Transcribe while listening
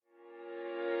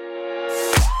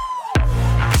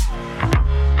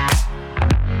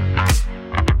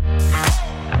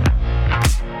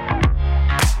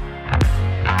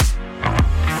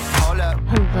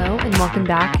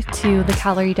back to the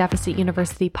Calorie Deficit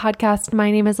University podcast.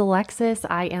 My name is Alexis.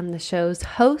 I am the show's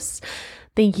host.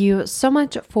 Thank you so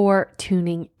much for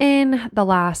tuning in. The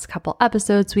last couple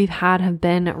episodes we've had have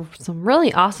been some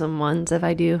really awesome ones, if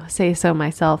I do say so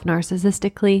myself,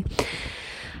 narcissistically.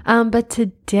 But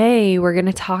today we're going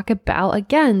to talk about,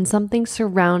 again, something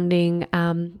surrounding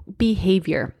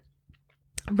behavior.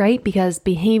 Right? Because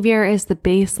behavior is the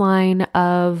baseline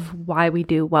of why we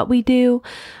do what we do,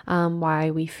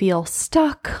 why we feel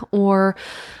stuck, or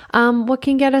what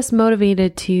can get us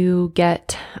motivated to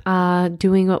get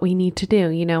doing what we need to do.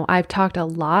 You know, I've talked a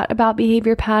lot about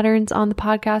behavior patterns on the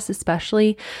podcast,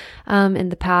 especially in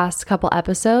the past couple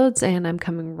episodes, and I'm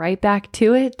coming right back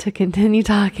to it to continue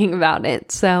talking about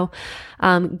it. So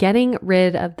getting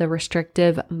rid of the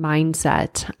restrictive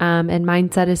mindset. And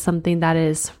mindset is something that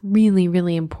is really,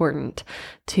 really important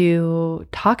to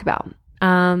talk about.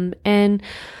 And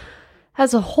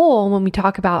as a whole, when we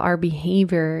talk about our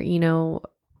behavior, you know,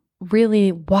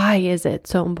 really, why is it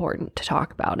so important to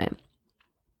talk about it?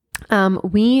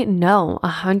 We know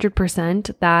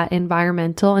 100% that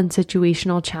environmental and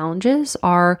situational challenges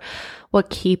are what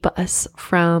keep us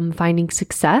from finding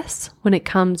success when it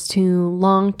comes to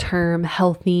long-term,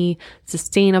 healthy,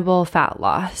 sustainable fat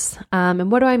loss. And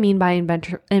what do I mean by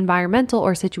environmental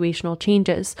or situational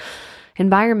changes?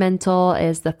 Environmental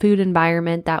is the food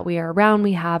environment that we are around.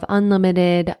 We have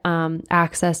unlimited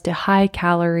access to high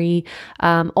calorie,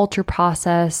 ultra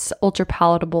processed, ultra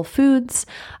palatable foods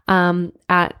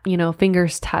at,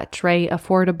 fingers touch, right?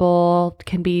 Affordable,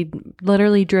 can be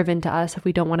literally driven to us if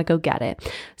we don't want to go get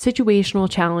it. Situational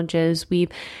challenges,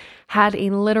 we've had a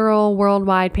literal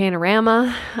worldwide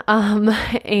panorama,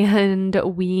 and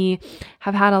we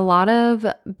have had a lot of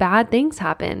bad things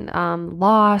happen,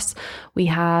 loss. We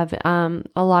have a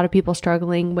lot of people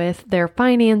struggling with their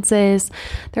finances.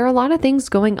 There are a lot of things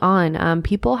going on.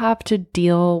 People have to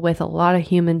deal with a lot of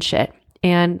human shit.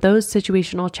 And those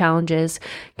situational challenges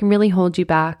can really hold you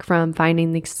back from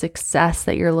finding the success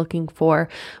that you're looking for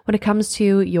when it comes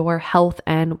to your health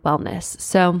and wellness.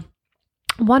 So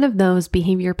one of those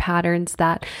behavior patterns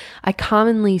that I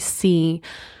commonly see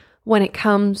when it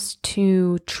comes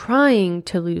to trying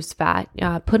to lose fat,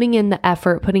 putting in the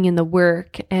effort, putting in the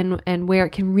work, and where it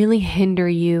can really hinder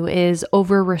you is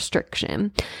over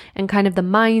restriction and kind of the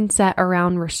mindset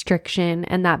around restriction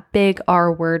and that big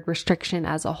R word, restriction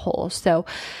as a whole. So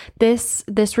this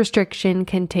restriction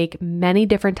can take many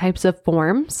different types of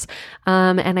forms,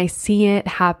 and I see it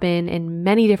happen in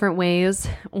many different ways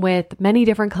with many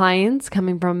different clients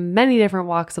coming from many different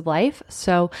walks of life.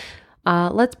 So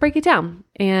let's break it down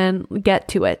and get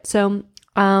to it. So,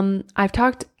 I've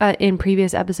talked in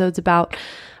previous episodes about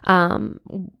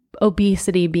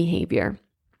obesity behavior,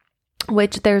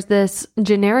 which there's this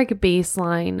generic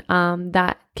baseline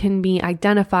that can be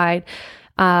identified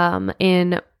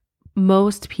in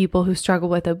most people who struggle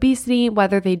with obesity,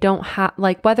 whether they don't have,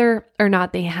 whether or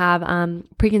not they have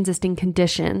pre-existing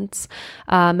conditions,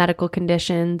 medical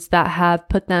conditions that have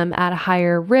put them at a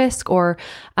higher risk or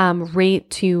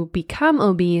rate to become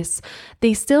obese,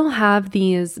 they still have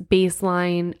these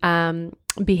baseline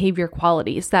behavior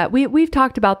qualities that we've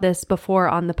talked about this before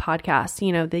on the podcast.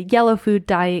 You know, the yellow food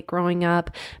diet growing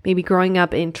up, maybe growing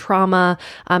up in trauma,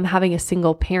 having a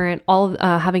single parent,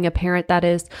 having a parent that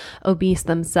is obese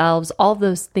themselves, all of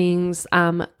those things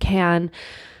can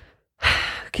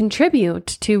contribute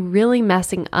to really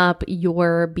messing up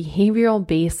your behavioral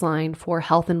baseline for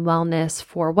health and wellness,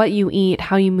 for what you eat,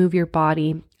 how you move your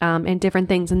body, and different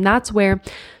things. And that's where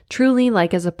truly,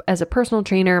 as a personal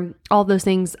trainer, all those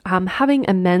things, having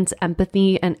immense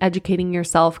empathy and educating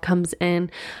yourself comes in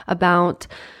about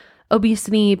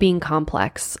obesity being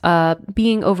complex.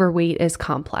 Being overweight is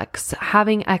complex.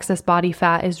 Having excess body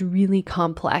fat is really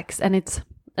complex. And it's,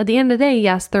 at the end of the day,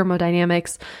 yes,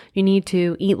 thermodynamics, you need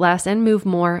to eat less and move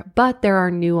more, but there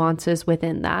are nuances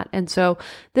within that. And so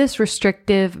this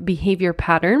restrictive behavior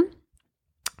pattern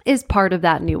is part of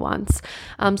that nuance.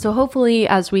 So hopefully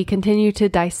as we continue to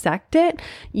dissect it,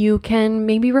 you can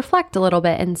maybe reflect a little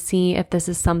bit and see if this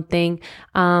is something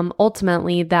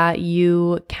ultimately that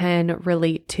you can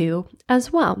relate to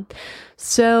as well.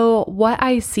 So what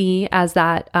I see as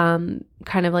that kind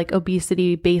of like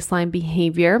obesity baseline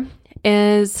behavior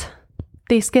is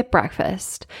they skip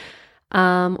breakfast,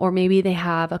 or maybe they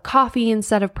have a coffee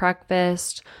instead of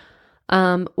breakfast.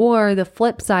 Or the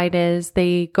flip side is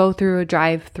they go through a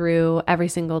drive-through every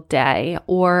single day,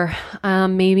 or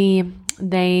maybe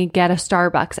they get a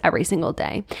Starbucks every single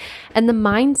day. And the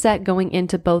mindset going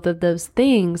into both of those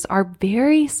things are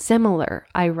very similar,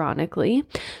 ironically.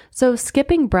 So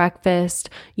skipping breakfast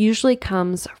usually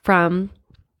comes from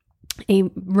a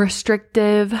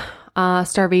restrictive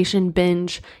starvation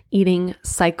binge eating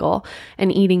cycle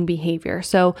and eating behavior.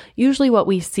 So usually what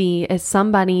we see is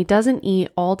somebody doesn't eat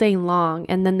all day long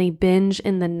and then they binge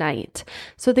in the night.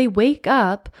 So they wake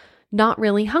up not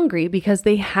really hungry because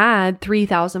they had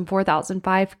 3,000, 4,000,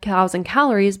 5,000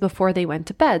 calories before they went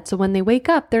to bed. So when they wake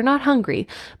up, they're not hungry,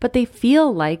 but they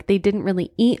feel like they didn't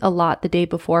really eat a lot the day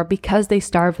before because they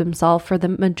starved themselves for the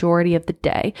majority of the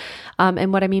day.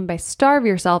 And what I mean by starve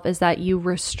yourself is that you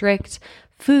restrict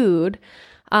food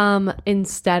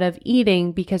instead of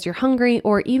eating because you're hungry,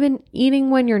 or even eating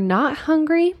when you're not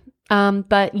hungry.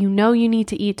 But you need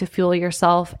to eat to fuel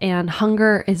yourself, and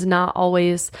hunger is not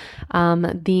always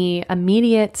the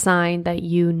immediate sign that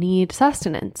you need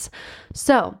sustenance.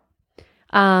 So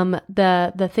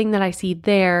the thing that I see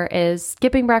there is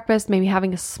skipping breakfast, maybe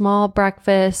having a small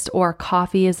breakfast, or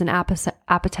coffee is an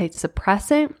appetite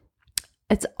suppressant.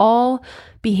 It's all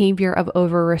behavior of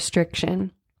over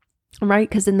restriction. Right?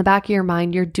 Because in the back of your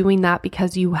mind, you're doing that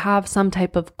because you have some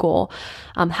type of goal,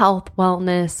 health,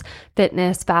 wellness,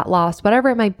 fitness, fat loss, whatever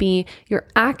it might be. You're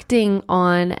acting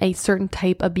on a certain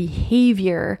type of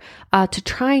behavior to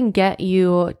try and get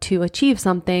you to achieve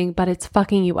something, but it's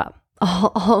fucking you up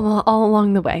all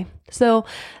along the way. So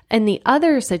in the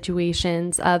other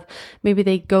situations of maybe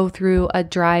they go through a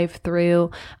drive-through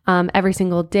every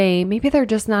single day, maybe they're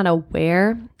just not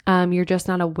aware. You're just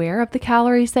not aware of the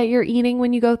calories that you're eating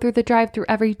when you go through the drive-through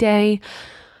every day.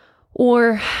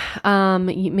 Or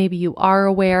maybe you are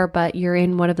aware, but you're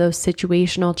in one of those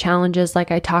situational challenges like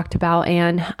I talked about,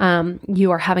 and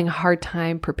you are having a hard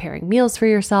time preparing meals for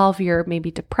yourself. You're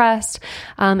maybe depressed,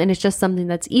 and it's just something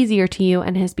that's easier to you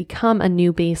and has become a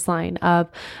new baseline of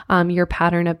your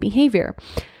pattern of behavior.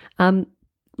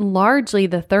 Largely,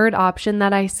 the third option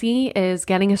that I see is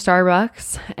getting a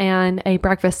Starbucks and a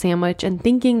breakfast sandwich and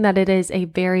thinking that it is a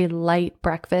very light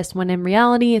breakfast, when in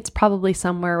reality, it's probably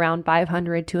somewhere around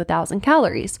 500 to 1,000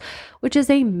 calories, which is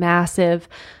a massive,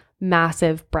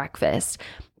 massive breakfast.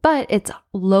 But it's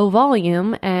low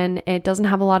volume and it doesn't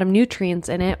have a lot of nutrients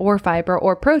in it, or fiber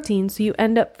or protein. So you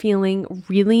end up feeling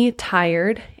really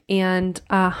tired and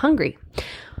hungry.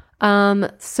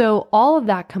 So all of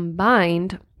that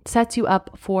combined sets you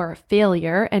up for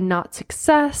failure and not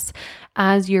success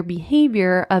as your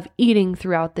behavior of eating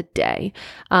throughout the day.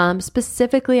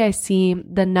 Specifically, I see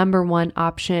the number one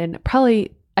option,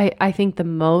 probably I think the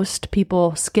most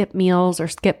people skip meals or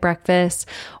skip breakfast,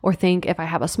 or think if I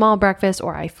have a small breakfast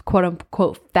or I quote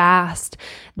unquote fast,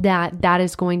 that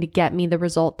is going to get me the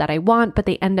result that I want, but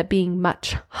they end up being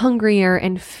much hungrier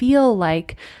and feel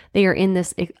like they are in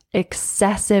this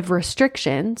excessive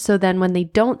restriction. So then when they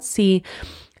don't see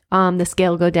the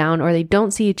scale go down, or they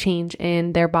don't see a change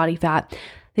in their body fat,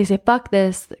 they say, fuck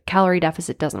this, calorie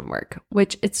deficit doesn't work,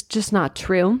 which it's just not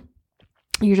true.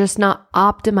 You're just not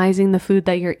optimizing the food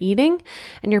that you're eating,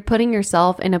 and you're putting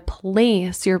yourself in a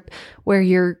place where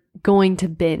you're going to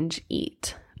binge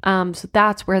eat. So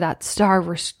that's where that starve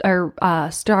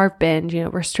binge,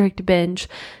 restrict binge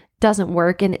doesn't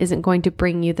work and isn't going to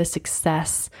bring you the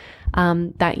success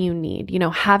that you need.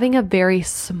 Having a very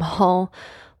small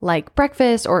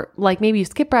breakfast, or maybe you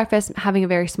skip breakfast, having a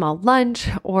very small lunch,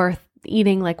 or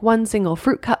eating one single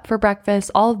fruit cup for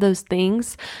breakfast, all of those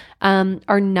things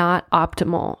are not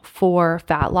optimal for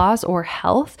fat loss or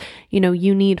health.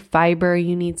 You need fiber,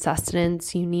 you need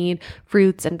sustenance, you need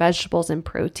fruits and vegetables and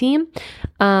protein.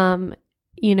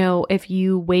 If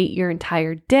you wait your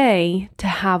entire day to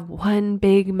have one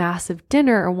big massive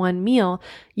dinner or one meal,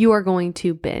 you are going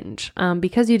to binge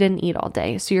because you didn't eat all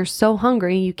day. So you're so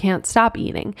hungry, you can't stop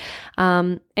eating.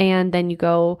 And then you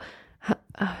go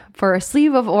for a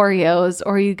sleeve of Oreos,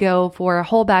 or you go for a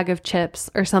whole bag of chips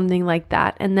or something like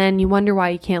that. And then you wonder why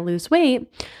you can't lose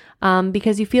weight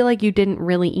because you feel like you didn't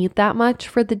really eat that much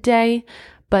for the day,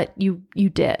 but you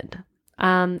did.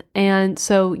 And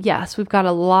so, yes, we've got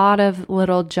a lot of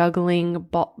little juggling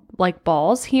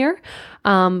balls here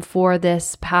for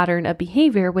this pattern of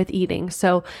behavior with eating.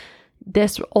 So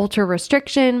this ultra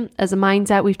restriction as a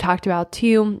mindset we've talked about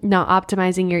too, not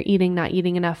optimizing your eating, not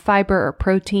eating enough fiber or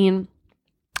protein.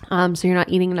 So you're not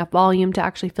eating enough volume to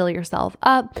actually fill yourself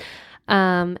up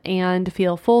and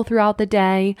feel full throughout the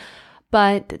day.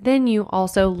 But then you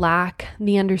also lack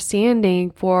the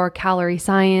understanding for calorie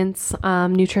science,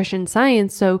 nutrition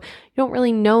science. So you don't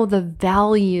really know the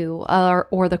value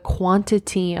or the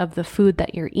quantity of the food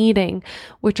that you're eating,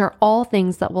 which are all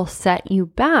things that will set you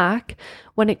back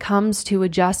when it comes to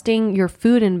adjusting your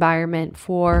food environment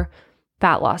for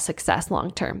fat loss success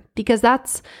long term, because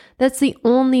that's the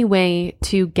only way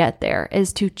to get there,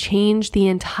 is to change the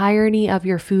entirety of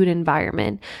your food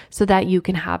environment so that you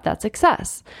can have that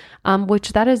success,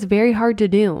 which that is very hard to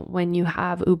do when you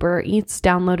have Uber Eats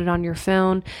downloaded on your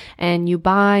phone and you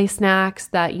buy snacks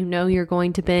that you know you're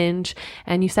going to binge,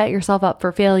 and you set yourself up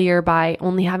for failure by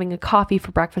only having a coffee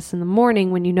for breakfast in the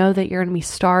morning when you know that you're going to be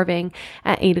starving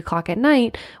at 8 o'clock at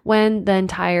night when the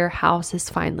entire house is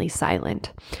finally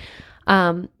silent.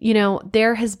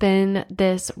 There has been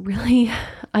this really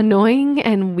annoying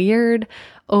and weird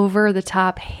over the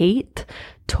top hate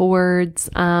towards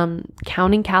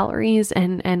counting calories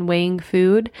and weighing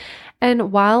food.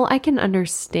 And while I can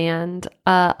understand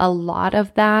a lot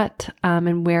of that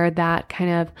and where that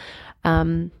kind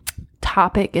of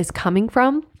topic is coming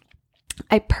from,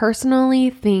 I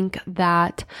personally think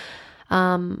that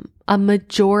a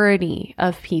majority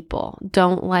of people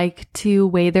don't like to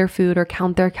weigh their food or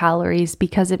count their calories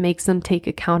because it makes them take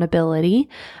accountability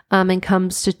and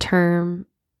comes to term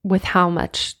with how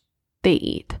much they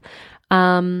eat.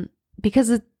 Because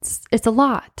it's a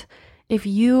lot. If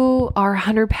you are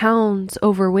 100 pounds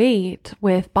overweight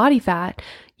with body fat,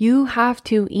 you have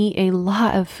to eat a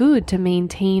lot of food to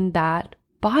maintain that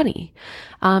body.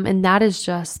 And that is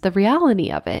just the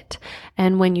reality of it.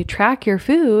 And when you track your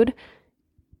food,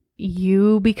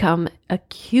 you become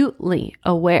acutely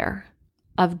aware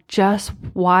of just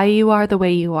why you are the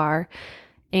way you are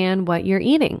and what you're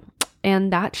eating.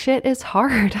 And that shit is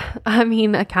hard. I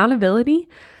mean, accountability?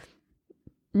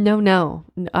 No,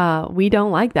 we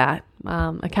don't like that.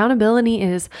 Accountability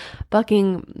is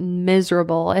fucking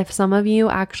miserable. If some of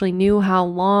you actually knew how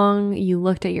long you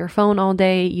looked at your phone all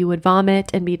day, you would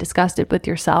vomit and be disgusted with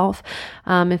yourself.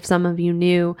 If some of you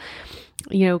knew,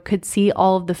 could see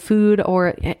all of the food,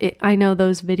 or I know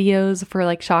those videos for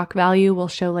like shock value will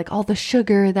show like all the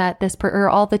sugar that or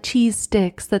all the cheese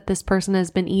sticks that this person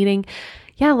has been eating.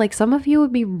 Yeah, like some of you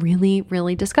would be really,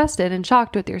 really disgusted and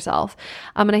shocked with yourself.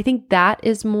 And I think that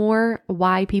is more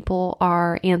why people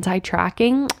are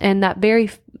anti-tracking, and that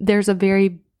there's a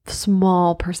very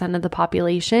small percent of the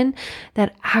population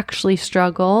that actually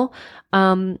struggle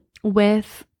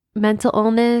with mental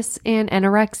illness and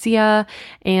anorexia,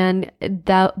 and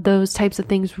those types of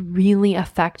things really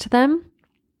affect them.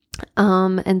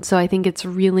 And so I think it's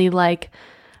really like,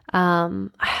 I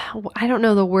don't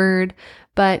know the word,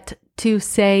 but to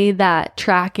say that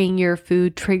tracking your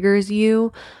food triggers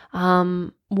you,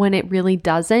 when it really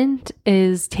doesn't,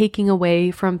 is taking away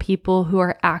from people who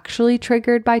are actually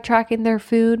triggered by tracking their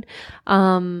food,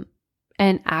 and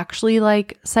actually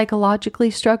like psychologically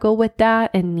struggle with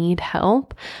that and need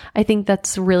help. I think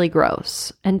that's really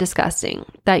gross and disgusting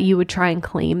that you would try and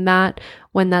claim that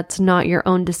when that's not your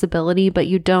own disability, but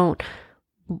you don't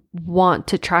want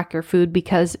to track your food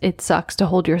because it sucks to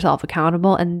hold yourself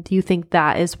accountable, and you think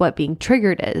that is what being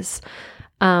triggered is.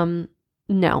 No,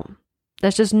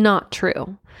 that's just not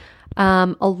true.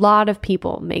 A lot of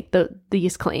people make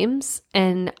these claims,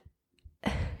 and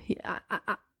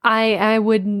I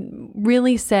would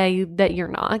really say that you're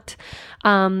not.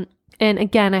 And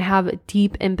again, I have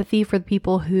deep empathy for the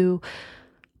people who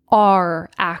are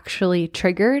actually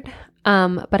triggered.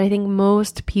 But I think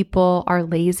most people are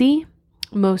lazy.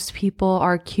 Most people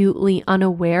are acutely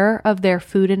unaware of their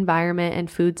food environment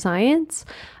and food science.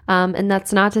 And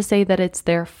that's not to say that it's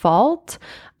their fault.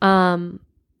 But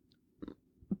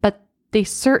they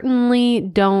certainly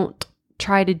don't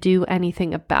try to do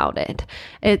anything about it.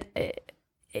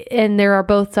 And there are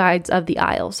both sides of the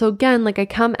aisle. So again, like I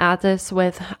come at this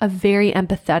with a very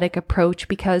empathetic approach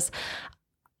because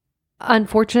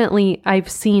unfortunately I've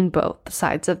seen both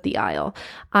sides of the aisle.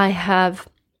 I have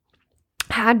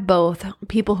had both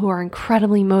people who are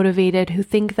incredibly motivated, who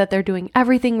think that they're doing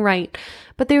everything right,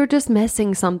 but they were just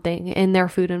missing something in their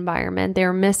food environment.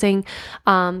 They're missing,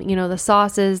 the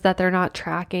sauces that they're not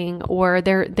tracking, or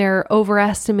they're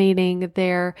overestimating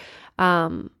their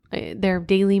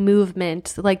daily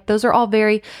movement. Like those are all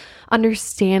very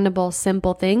understandable,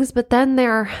 simple things. But then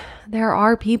there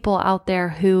are people out there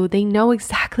who they know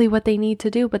exactly what they need to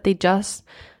do, but they just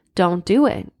don't do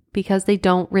it because they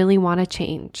don't really want to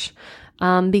change.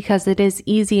 Because it is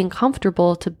easy and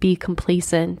comfortable to be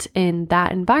complacent in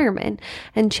that environment,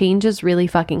 and change is really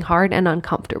fucking hard and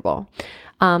uncomfortable.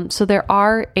 So there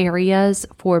are areas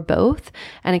for both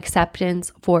and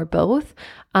acceptance for both.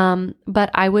 But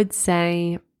I would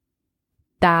say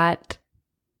that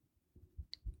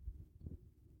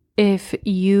if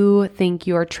you think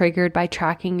you're triggered by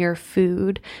tracking your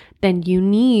food, then you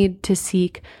need to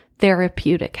seek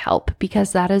therapeutic help,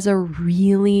 because that is a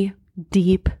really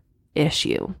deep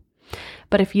issue.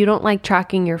 But if you don't like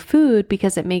tracking your food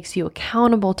because it makes you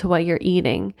accountable to what you're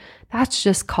eating, that's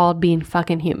just called being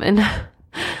fucking human.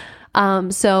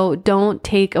 So don't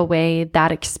take away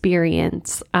that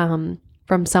experience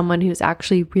from someone who's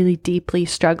actually really deeply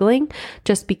struggling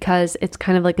just because it's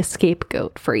kind of like a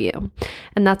scapegoat for you.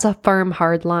 And that's a firm,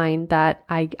 hard line that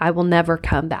I will never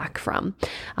come back from.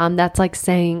 That's like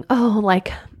saying, oh,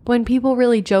 like when people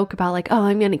really joke about like, oh,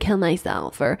 I'm going to kill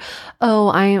myself, or,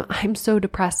 oh, I'm so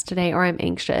depressed today, or I'm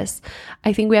anxious.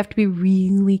 I think we have to be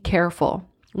really careful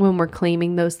when we're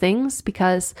claiming those things,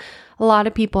 because a lot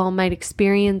of people might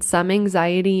experience some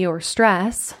anxiety or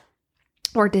stress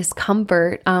or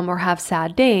discomfort, or have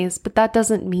sad days, but that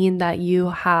doesn't mean that you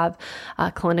have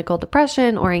clinical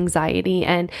depression or anxiety.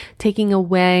 And taking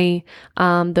away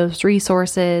those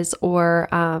resources or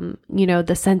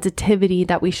the sensitivity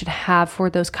that we should have for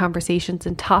those conversations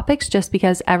and topics just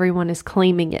because everyone is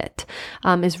claiming it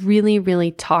is really,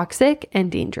 really toxic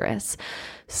and dangerous.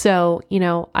 So,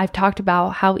 I've talked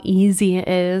about how easy it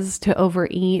is to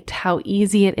overeat, how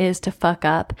easy it is to fuck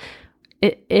up.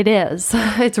 It is.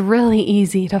 It's really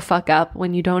easy to fuck up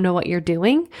when you don't know what you're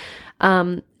doing.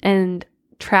 And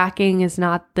tracking is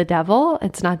not the devil.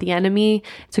 It's not the enemy.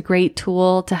 It's a great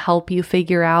tool to help you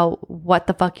figure out what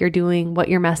the fuck you're doing, what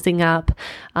you're messing up,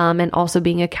 and also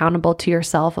being accountable to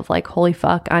yourself of like, holy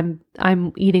fuck, I'm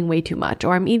eating way too much,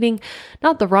 or I'm eating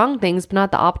not the wrong things, but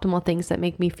not the optimal things that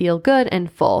make me feel good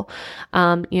and full.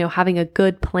 Having a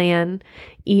good plan,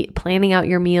 planning out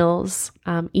your meals,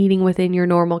 eating within your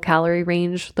normal calorie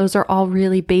range. Those are all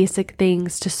really basic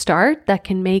things to start that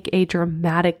can make a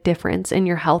dramatic difference in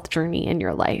your health journey in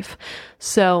your life.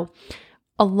 So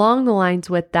along the lines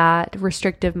with that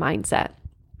restrictive mindset,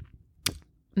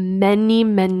 many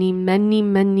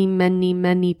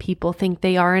people think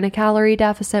they are in a calorie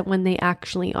deficit when they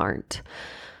actually aren't.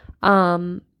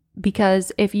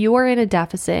 Because if you are in a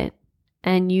deficit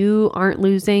and you aren't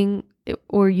losing,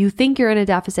 or you think you're in a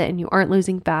deficit and you aren't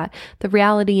losing fat, the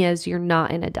reality is you're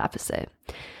not in a deficit.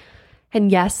 And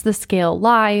yes, the scale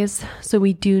lies. So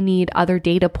we do need other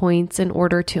data points in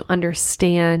order to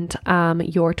understand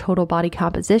your total body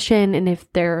composition and if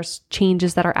there's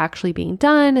changes that are actually being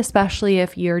done, especially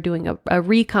if you're doing a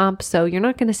recomp. So you're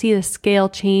not going to see the scale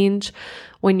change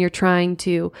when you're trying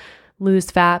to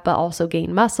lose fat, but also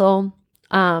gain muscle.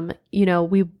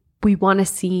 We want to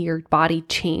see your body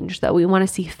change, though. We want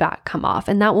to see fat come off.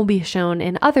 And that will be shown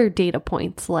in other data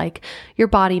points like your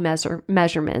body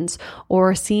measurements,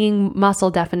 or seeing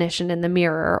muscle definition in the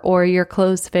mirror, or your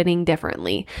clothes fitting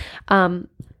differently.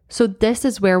 So this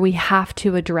is where we have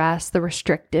to address the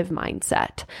restrictive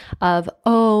mindset of,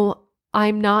 oh,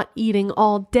 I'm not eating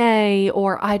all day,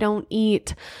 or I don't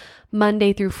eat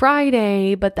Monday through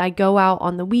Friday, but I go out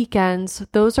on the weekends.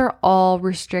 Those are all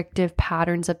restrictive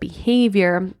patterns of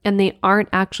behavior, and they aren't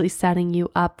actually setting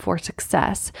you up for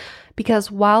success.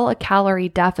 Because while a calorie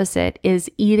deficit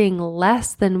is eating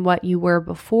less than what you were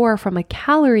before from a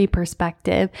calorie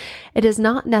perspective, it does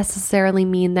not necessarily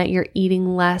mean that you're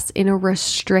eating less in a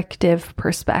restrictive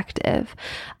perspective.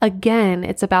 Again,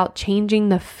 it's about changing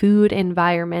the food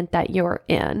environment that you're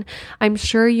in. I'm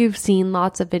sure you've seen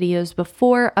lots of videos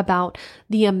before about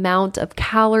the amount of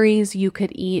calories you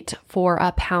could eat for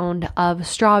a pound of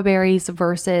strawberries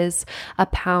versus a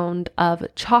pound of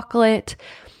chocolate.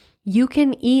 You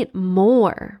can eat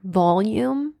more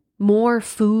volume, more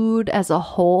food as a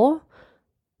whole,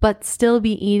 but still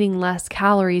be eating less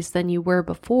calories than you were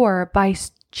before by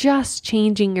just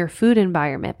changing your food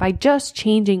environment, by just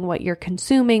changing what you're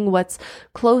consuming, what's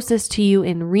closest to you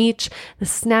in reach, the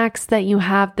snacks that you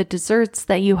have, the desserts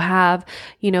that you have,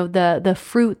 the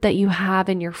fruit that you have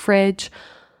in your fridge.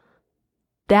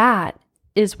 That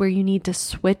is where you need to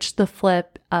switch the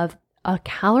flip of a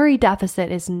calorie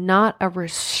deficit is not a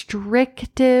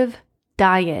restrictive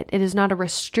diet. It is not a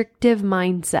restrictive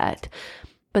mindset,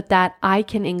 but that I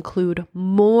can include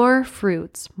more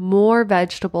fruits, more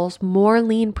vegetables, more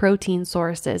lean protein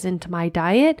sources into my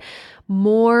diet,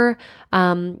 more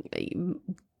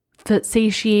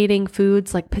satiating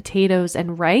foods like potatoes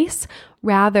and rice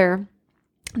rather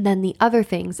than the other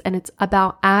things. And it's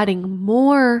about adding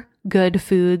more good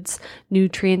foods,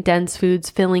 nutrient-dense foods,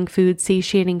 filling foods,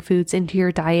 satiating foods into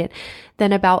your diet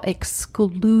than about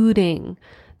excluding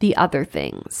the other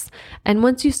things. And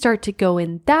once you start to go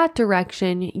in that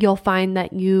direction, you'll find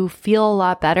that you feel a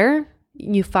lot better.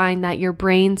 You find that your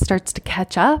brain starts to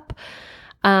catch up.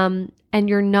 And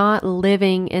you're not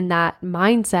living in that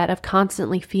mindset of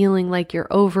constantly feeling like you're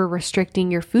over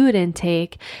restricting your food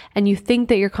intake, and you think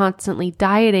that you're constantly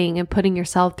dieting and putting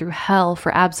yourself through hell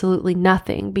for absolutely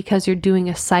nothing because you're doing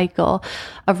a cycle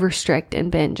of restrict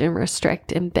and binge and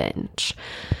restrict and binge.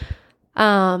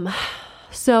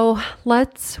 So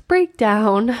let's break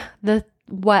down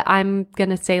what I'm going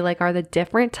to say are the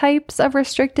different types of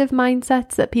restrictive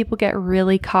mindsets that people get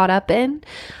really caught up in.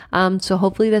 So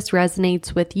hopefully this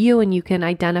resonates with you and you can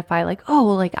identify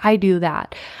I do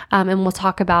that. And we'll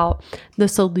talk about the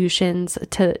solutions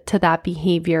to that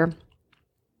behavior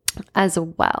as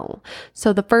well.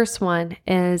 So the first one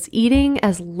is eating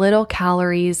as little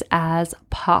calories as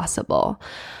possible.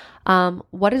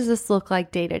 What does this look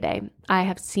like day to day? I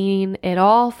have seen it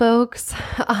all, folks.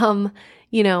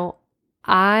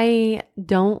 I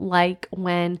don't like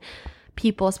when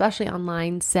people, especially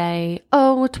online, say,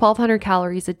 1,200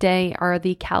 calories a day are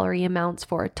the calorie amounts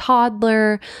for a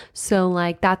toddler. So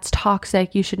that's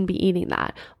toxic. You shouldn't be eating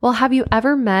that. Well, have you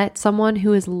ever met someone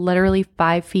who is literally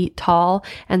 5 feet tall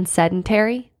and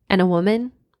sedentary and a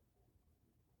woman?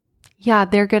 Yeah,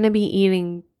 they're going to be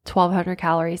eating 1,200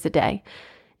 calories a day.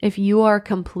 If you are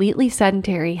completely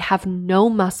sedentary, have no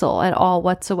muscle at all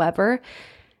whatsoever,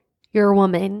 you're a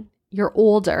woman, you're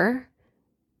older,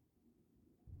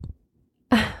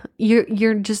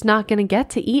 you're just not going to get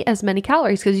to eat as many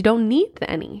calories because you don't need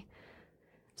any.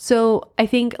 So I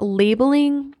think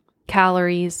labeling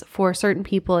calories for certain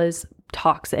people is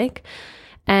toxic,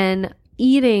 and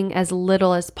eating as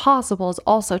little as possible is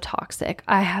also toxic.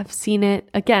 I have seen it,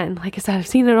 again, like I said, I've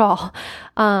seen it all,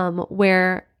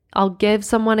 where I'll give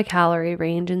someone a calorie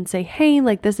range and say, hey,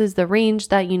 this is the range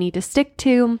that you need to stick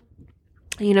to,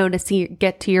 to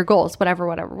get to your goals,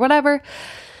 whatever.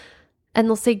 And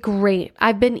they'll say, great,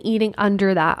 I've been eating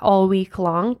under that all week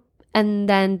long.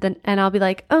 And I'll be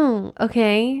like, oh,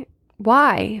 okay,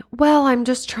 why? Well, I'm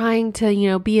just trying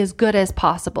to, be as good as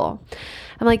possible.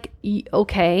 I'm like,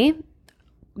 okay,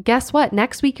 guess what?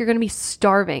 Next week, you're going to be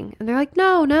starving. And they're like,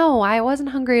 no, I wasn't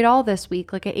hungry at all this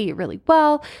week. I ate really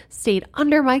well, stayed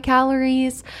under my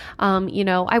calories.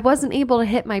 I wasn't able to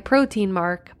hit my protein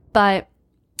mark, but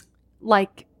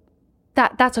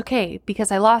that's okay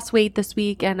because I lost weight this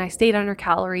week and I stayed under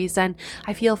calories and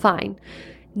I feel fine.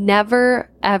 Never,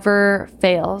 ever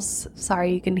fails.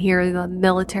 Sorry, you can hear the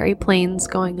military planes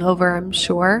going over, I'm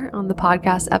sure, on the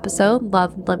podcast episode.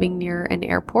 Love living near an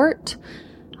airport.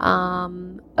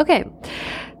 Okay.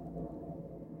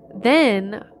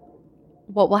 Then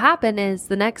what will happen is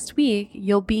the next week,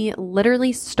 you'll be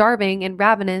literally starving and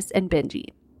ravenous and binge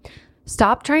eat.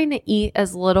 Stop trying to eat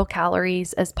as little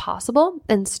calories as possible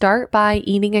and start by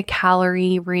eating a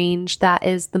calorie range that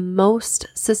is the most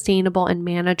sustainable and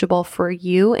manageable for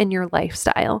you and your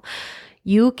lifestyle.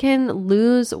 You can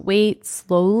lose weight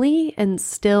slowly and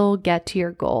still get to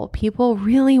your goal. People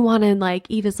really want to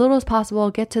eat as little as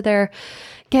possible, get their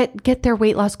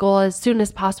weight loss goal as soon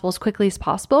as possible, as quickly as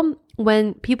possible,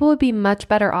 when people would be much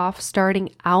better off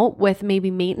starting out with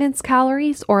maybe maintenance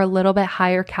calories or a little bit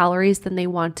higher calories than they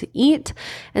want to eat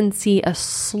and see a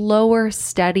slower,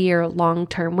 steadier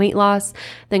long-term weight loss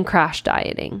than crash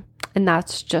dieting. And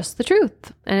that's just the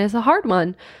truth. And it's a hard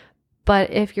one.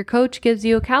 But if your coach gives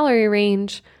you a calorie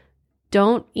range,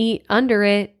 don't eat under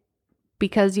it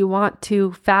because you want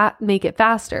to make it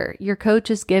faster. Your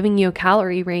coach is giving you a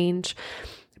calorie range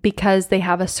because they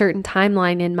have a certain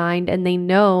timeline in mind and they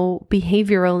know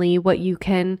behaviorally what you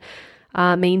can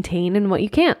maintain and what you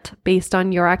can't based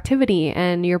on your activity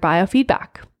and your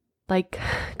biofeedback.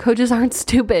 Coaches aren't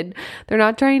stupid. They're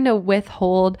not trying to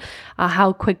withhold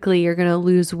how quickly you're going to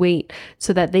lose weight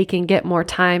so that they can get more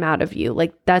time out of you.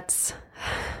 It's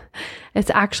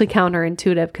actually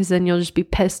counterintuitive because then you'll just be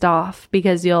pissed off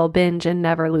because you'll binge and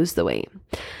never lose the weight.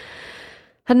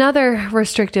 Another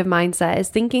restrictive mindset is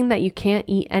thinking that you can't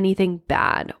eat anything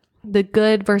bad. The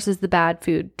good versus the bad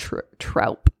food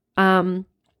trope.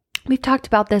 We've talked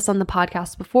about this on the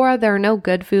podcast before. There are no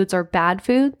good foods or bad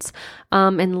foods.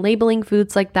 And labeling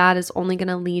foods like that is only going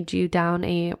to lead you down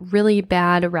a really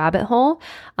bad rabbit hole.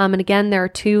 And again, there are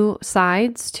two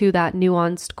sides to that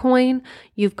nuanced coin.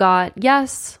 You've got,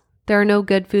 yes, there are no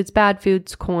good foods, bad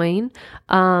foods coin.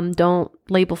 Don't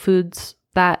label foods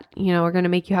that, are going to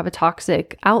make you have a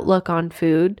toxic outlook on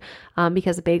food,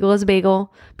 because a bagel is a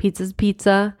bagel, pizza is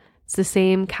pizza. It's the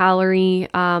same calorie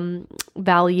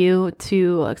value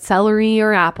to celery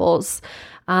or apples,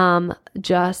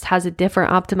 just has a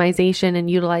different optimization and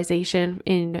utilization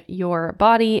in your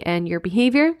body and your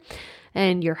behavior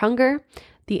and your hunger.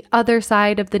 The other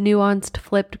side of the nuanced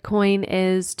flipped coin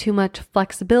is too much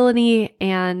flexibility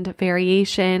and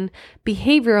variation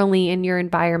behaviorally in your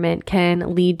environment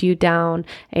can lead you down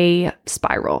a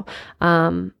spiral.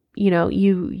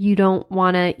 You don't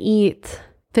want to eat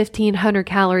 1,500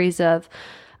 calories of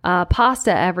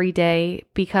pasta every day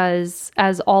because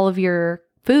as all of your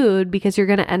food, because you're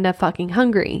going to end up fucking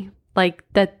hungry Like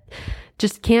that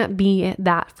just can't be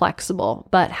that flexible.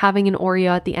 But having an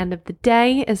Oreo at the end of the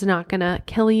day is not going to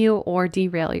kill you or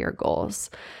derail your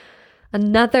goals.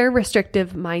 Another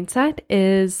restrictive mindset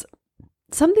is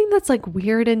something that's like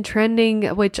weird and trending,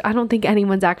 which I don't think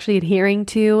anyone's actually adhering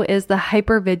to, is the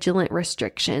hypervigilant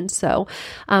restriction. So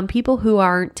people who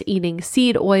aren't eating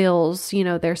seed oils,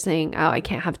 they're saying, oh, I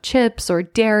can't have chips or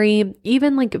dairy.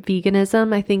 Even like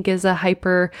veganism, I think, is a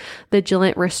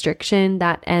hypervigilant restriction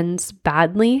that ends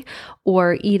badly.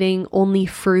 Or eating only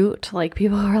fruit. Like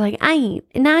people are like, I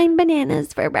eat 9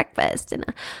 bananas for breakfast and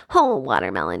a whole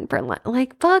watermelon for lunch.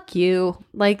 Like, fuck you.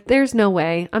 Like, there's no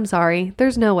way. I'm sorry.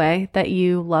 There's no way that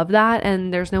you love that.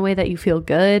 And there's no way that you feel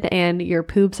good. And your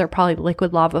poops are probably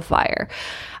liquid lava fire.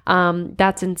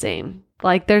 That's insane.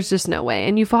 Like, there's just no way.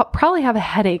 And you probably have a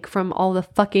headache from all the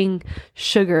fucking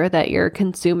sugar that you're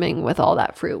consuming with all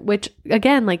that fruit, which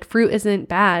again, like fruit isn't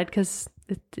bad because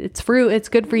it's fruit, it's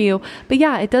good for you. But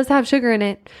yeah, it does have sugar in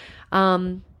it,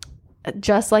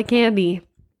 just like candy.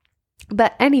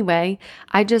 But anyway,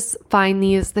 I just find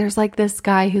there's like this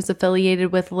guy who's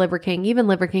affiliated with Liver King, even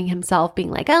Liver King himself being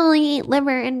like, I only eat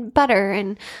liver and butter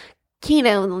and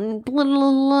keto and blah,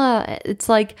 blah, blah. It's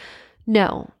like,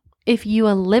 no, if you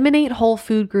eliminate whole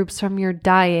food groups from your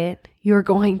diet, you're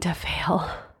going to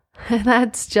fail.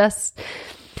 That's just...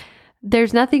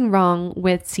 There's nothing wrong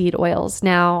with seed oils.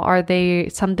 Now, are they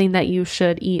something that you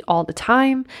should eat all the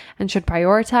time and should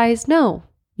prioritize? No,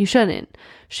 you shouldn't.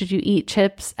 Should you eat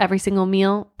chips every single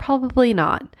meal? Probably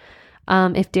not.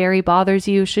 If dairy bothers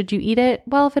you, should you eat it?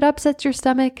 Well, if it upsets your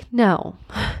stomach, no.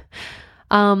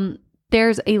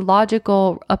 There's a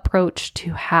logical approach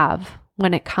to have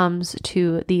when it comes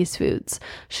to these foods.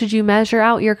 Should you measure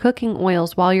out your cooking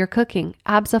oils while you're cooking?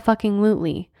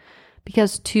 Abso-fucking-lutely.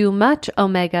 Because too much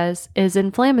omegas is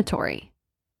inflammatory.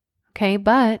 Okay,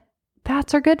 but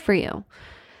fats are good for you.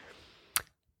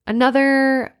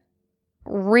 Another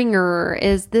ringer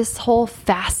is this whole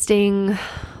fasting,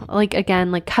 like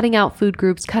cutting out food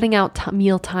groups, cutting out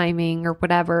meal timing or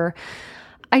whatever.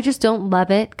 I just don't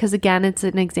love it because again, it's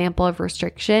an example of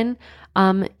restriction.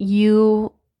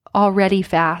 You already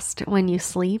fast when you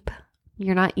sleep.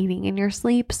 You're not eating in your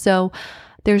sleep. So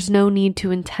there's no need to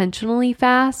intentionally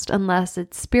fast unless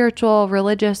it's spiritual,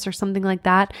 religious, or something like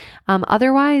that.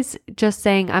 Otherwise, just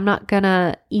saying I'm not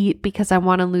gonna eat because I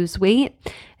want to lose weight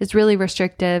is really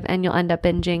restrictive and you'll end up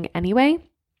binging anyway.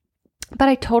 But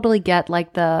I totally get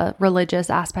like the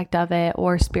religious aspect of it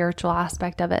or spiritual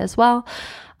aspect of it as well.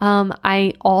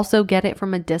 I also get it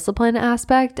from a discipline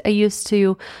aspect. I used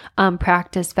to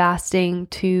practice fasting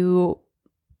to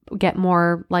get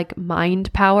more like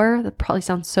mind power. That probably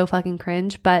sounds so fucking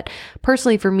cringe, but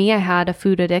personally for me, I had a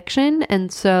food addiction. And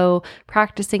so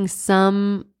practicing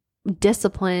some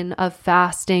discipline of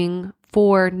fasting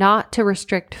for not to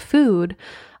restrict food,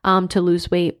 to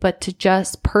lose weight, but to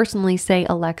just personally say,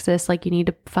 Alexis, like you need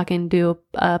to fucking do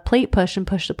a plate push and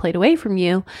push the plate away from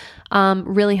you,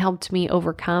 really helped me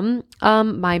overcome,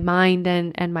 my mind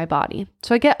and my body.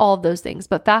 So I get all of those things,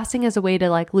 but fasting is a way to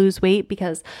like lose weight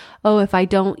because, if I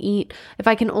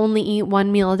can only eat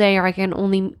one meal a day or I can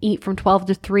only eat from 12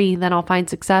 to 3, then I'll find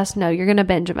success. No, you're going to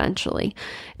binge eventually.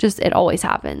 It always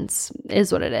happens,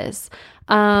 is what it is.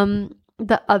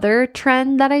 The other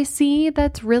trend that I see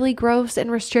that's really gross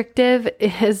and restrictive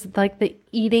is like the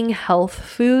eating health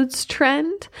foods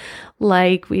trend.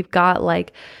 Like we've got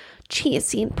like chia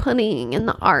seed pudding and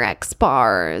the RX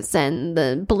bars and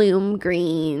the Bloom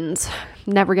greens.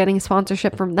 Never getting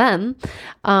sponsorship from them,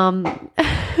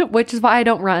 which is why I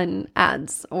don't run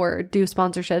ads or do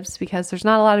sponsorships because there's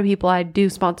not a lot of people I do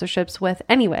sponsorships with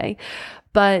anyway.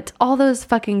 But all those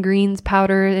fucking greens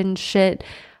powder and shit,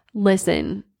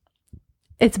 listen,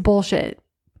 it's bullshit.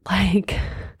 Like,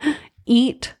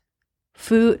 eat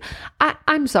food.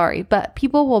 I'm sorry, but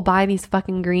people will buy these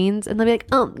fucking greens and they'll be like,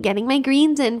 oh, I'm getting my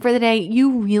greens in for the day.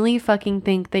 You really fucking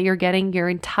think that you're getting your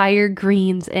entire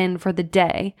greens in for the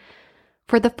day,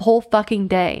 for the whole fucking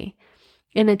day,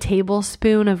 in a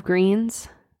tablespoon of greens,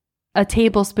 a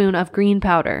tablespoon of green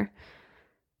powder?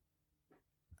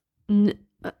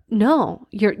 No,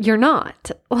 you're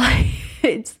not. Like,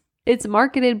 it's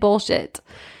marketed bullshit.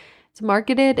 It's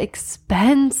marketed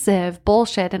expensive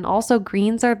bullshit. And also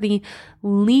greens are the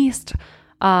least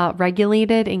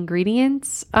regulated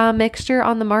ingredients mixture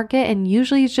on the market. And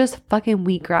usually it's just fucking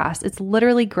wheatgrass. It's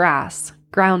literally grass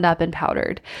ground up and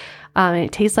powdered.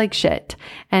 It tastes like shit.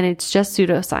 And it's just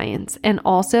pseudoscience. And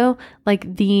also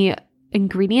like the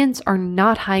ingredients are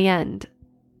not high end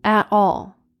at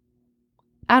all.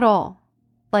 At all.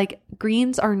 Like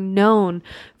greens are known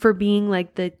for being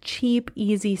like the cheap,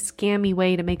 easy, scammy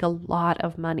way to make a lot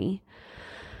of money.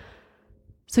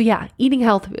 So yeah, eating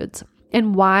health foods.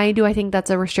 And why do I think that's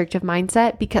a restrictive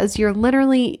mindset? Because you're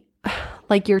literally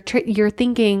like you're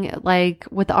thinking like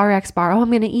with the RX bar, oh, I'm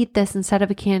going to eat this instead of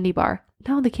a candy bar.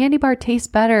 No, the candy bar tastes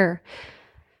better.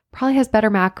 Probably has better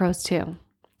macros too.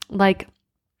 Like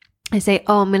I say,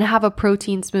 oh, I'm going to have a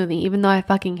protein smoothie, even though I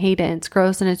fucking hate it. It's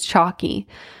gross and it's chalky.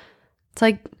 It's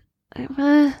like,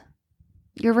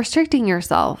 you're restricting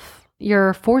yourself.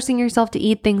 You're forcing yourself to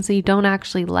eat things that you don't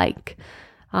actually like.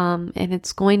 And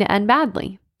it's going to end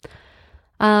badly.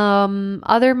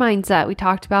 Other mindset, we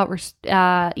talked about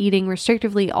eating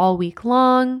restrictively all week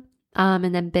long,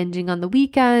 and then binging on the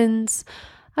weekends.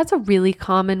 That's a really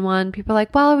common one. People are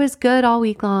like, well, it was good all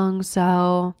week long,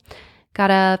 so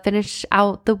gotta finish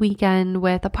out the weekend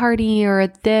with a party or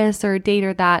this or a date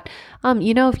or that.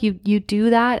 If you do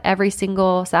that every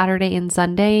single Saturday and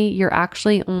Sunday, you're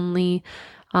actually only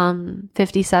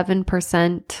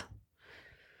 57%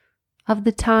 of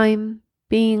the time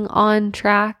being on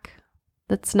track.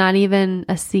 That's not even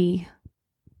a C.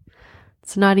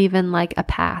 It's not even like a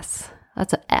pass.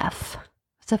 That's an F.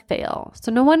 It's a fail.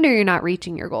 So no wonder you're not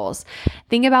reaching your goals.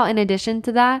 Think about, in addition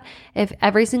to that, if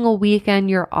every single weekend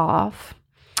you're off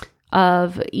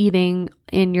of eating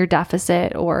in your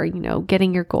deficit or,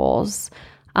 getting your goals,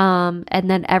 and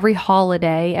then every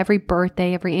holiday, every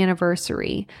birthday, every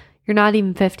anniversary, you're not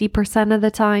even 50% of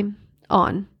the time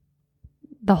on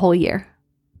the whole year.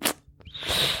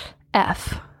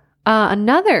 F.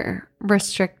 Another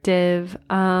restrictive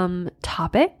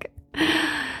topic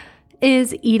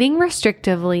is eating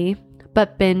restrictively,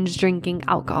 but binge drinking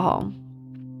alcohol.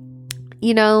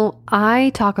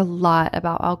 I talk a lot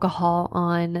about alcohol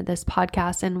on this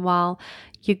podcast, and while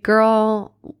your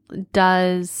girl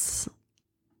does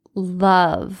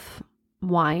love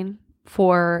wine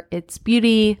for its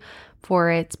beauty,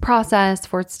 for its process,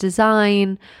 for its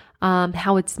design,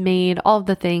 how it's made, all of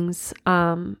the things,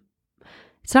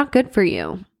 it's not good for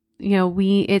you.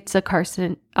 It's a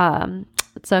carcinogen,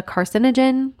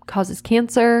 causes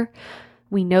cancer.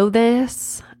 We know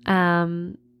this.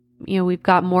 We've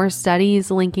got more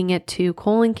studies linking it to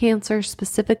colon cancer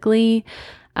specifically.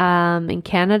 In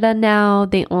Canada now,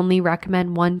 they only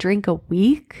recommend 1 drink a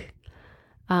week,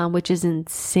 which is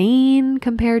insane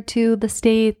compared to the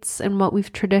States and what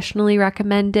we've traditionally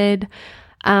recommended.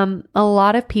 A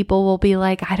lot of people will be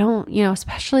like, I don't,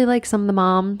 especially like some of the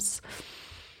moms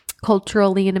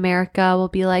culturally in America will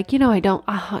be like, I don't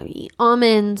eat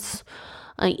almonds.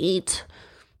 I eat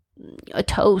a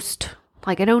toast.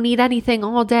 Like, I don't eat anything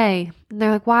all day. And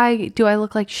they're like, why do I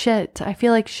look like shit? I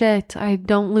feel like shit. I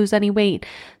don't lose any weight.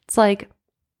 It's like,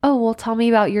 oh, well, tell me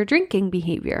about your drinking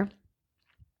behavior.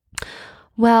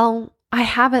 Well, I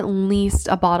have at least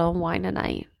a bottle of wine a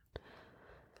night.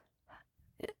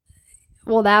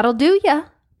 Well, that'll do ya.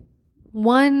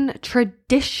 1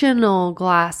 traditional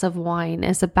glass of wine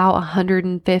is about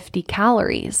 150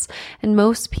 calories, and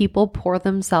most people pour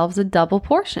themselves a double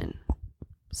portion.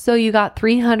 So you got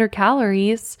 300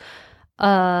 calories,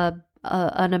 an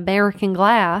American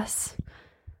glass.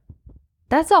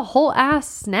 That's a whole ass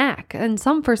snack, and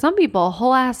for some people, a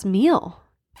whole ass meal.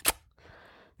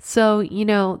 So,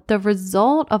 the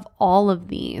result of all of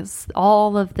this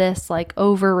like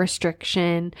over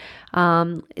restriction,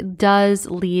 does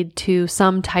lead to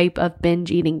some type of binge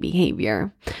eating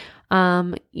behavior.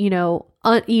 Even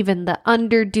the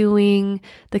underdoing,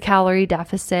 the calorie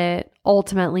deficit,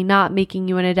 ultimately not making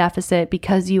you in a deficit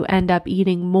because you end up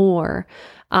eating more,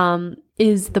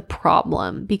 is the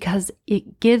problem, because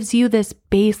it gives you this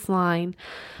baseline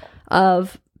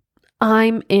of,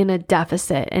 I'm in a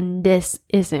deficit and this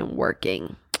isn't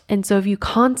working. And so if you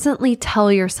constantly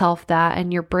tell yourself that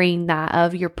and your brain that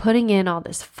of you're putting in all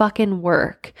this fucking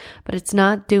work, but it's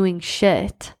not doing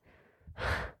shit,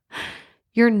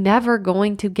 you're never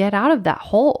going to get out of that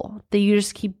hole that you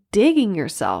just keep digging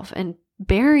yourself and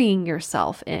burying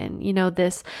yourself in.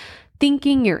 This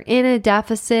thinking you're in a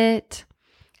deficit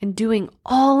and doing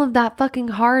all of that fucking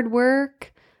hard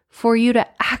work for you to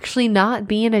actually not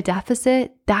be in a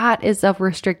deficit, that is a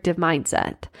restrictive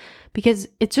mindset, because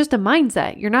it's just a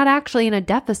mindset. You're not actually in a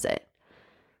deficit.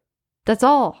 That's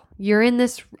all. You're in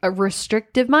this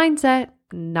restrictive mindset,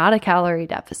 not a calorie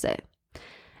deficit.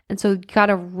 And so you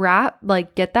gotta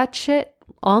get that shit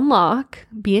on lock,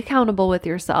 be accountable with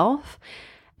yourself,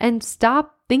 and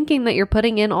stop thinking that you're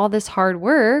putting in all this hard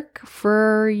work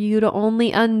for you to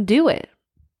only undo it.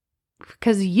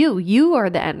 Because you are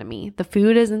the enemy. The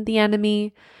food isn't the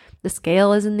enemy. The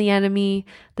scale isn't the enemy.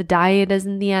 The diet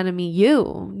isn't the enemy.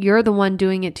 You're the one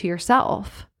doing it to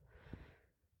yourself.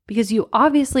 Because you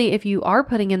obviously, if you are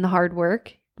putting in the hard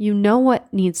work, you know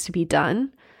what needs to be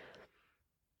done.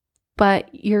 But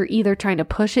you're either trying to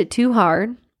push it too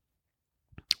hard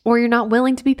or you're not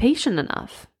willing to be patient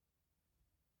enough.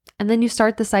 And then you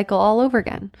start the cycle all over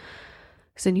again.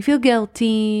 So then you feel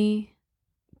guilty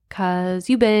because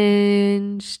you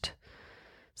binged.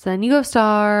 So then you go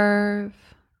starve,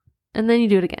 and then you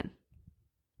do it again.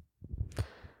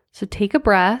 So take a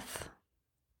breath,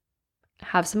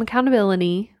 have some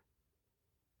accountability,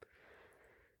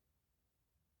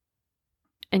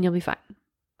 and you'll be fine.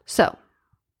 So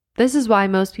this is why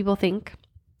most people think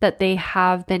that they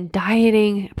have been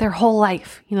dieting their whole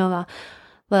life. You know,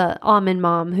 the almond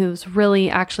mom who's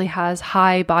really actually has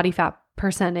high body fat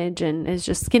percentage and is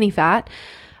just skinny fat.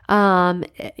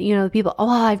 You know, people, oh,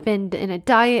 I've been in a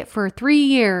diet for 3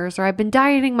 years, or I've been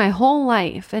dieting my whole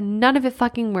life and none of it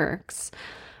fucking works.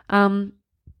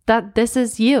 That this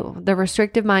is you, the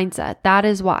restrictive mindset. That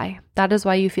is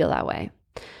why you feel that way.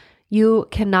 You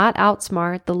cannot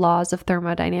outsmart the laws of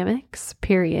thermodynamics,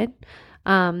 period.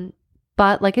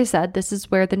 But like I said, this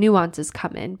is where the nuances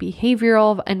come in: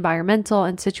 behavioral, environmental,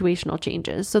 and situational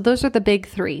changes. So those are the big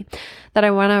three that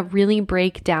I want to really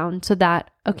break down so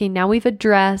that, okay, now we've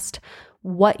addressed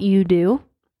what you do.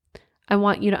 I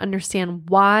want you to understand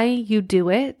why you do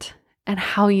it and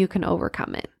how you can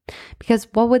overcome it. Because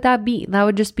what would that be? That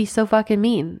would just be so fucking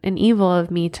mean and evil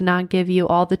of me to not give you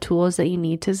all the tools that you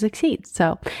need to succeed.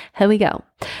 So here we go.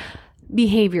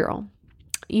 Behavioral.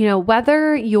 You know,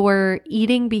 whether your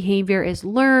eating behavior is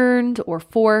learned or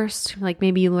forced, like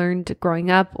maybe you learned growing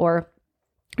up, or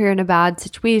you're in a bad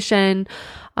situation,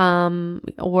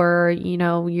 or, you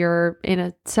know, you're in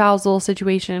a spousal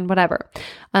situation, whatever.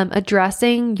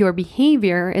 Addressing your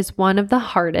behavior is one of the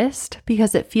hardest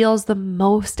because it feels the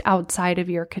most outside of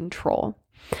your control.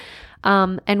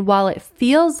 And while it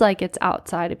feels like it's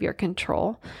outside of your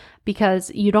control, because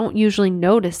you don't usually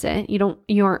notice it,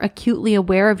 you aren't acutely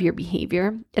aware of your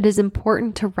behavior, it is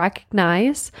important to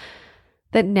recognize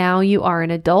that now you are an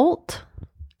adult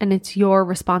and it's your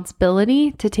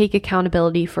responsibility to take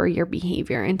accountability for your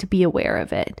behavior and to be aware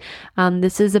of it.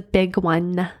 This is a big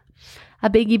one, a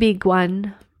big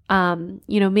one.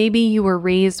 You know, maybe you were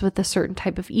raised with a certain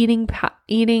type of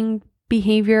eating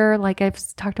behavior, like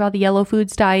I've talked about the yellow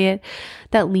foods diet,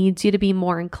 that leads you to be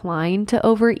more inclined to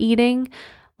overeating.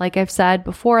 Like I've said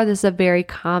before, this is a very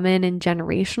common in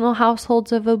generational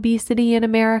households of obesity in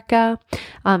America,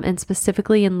 and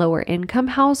specifically in lower income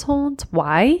households.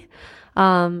 Why?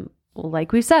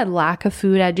 Like we said, lack of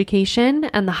food education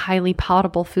and the highly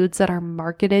palatable foods that are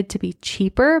marketed to be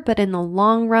cheaper, but in the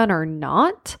long run are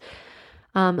not.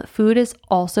 Food is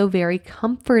also very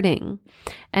comforting.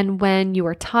 And when you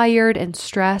are tired and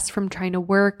stressed from trying to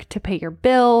work to pay your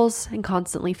bills and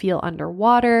constantly feel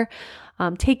underwater,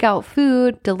 takeout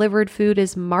food, delivered food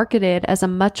is marketed as a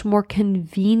much more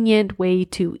convenient way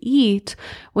to eat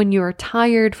when you are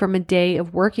tired from a day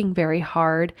of working very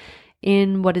hard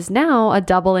in what is now a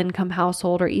double income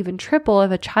household, or even triple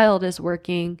if a child is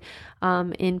working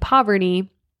in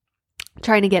poverty,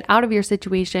 trying to get out of your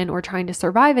situation or trying to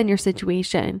survive in your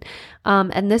situation.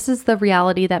 And this is the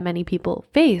reality that many people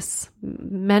face.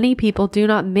 Many people do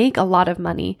not make a lot of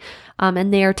money,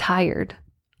 and they are tired.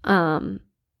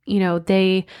 You know,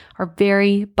 they are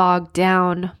very bogged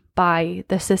down by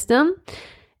the system,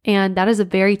 and that is a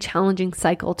very challenging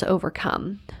cycle to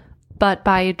overcome. But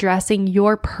by addressing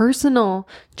your personal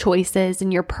choices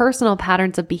and your personal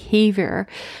patterns of behavior,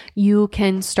 you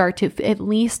can start to at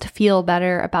least feel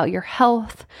better about your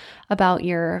health, about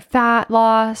your fat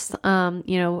loss,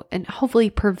 you know, and hopefully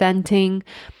preventing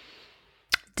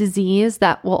disease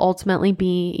that will ultimately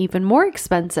be even more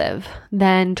expensive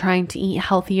than trying to eat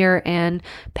healthier and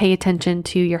pay attention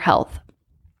to your health.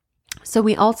 So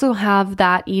we also have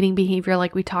that eating behavior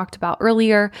like we talked about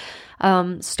earlier,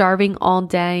 starving all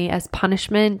day as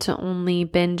punishment to only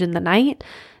binge in the night.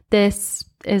 This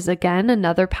is, again,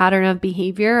 another pattern of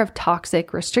behavior of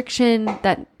toxic restriction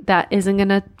that isn't going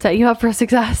to set you up for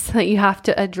success, that you have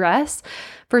to address.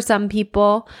 For some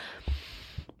people,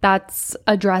 that's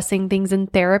addressing things in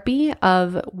therapy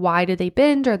of why do they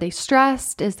binge? Are they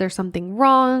stressed? Is there something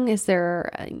wrong? Is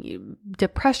there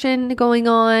depression going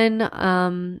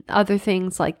on? Other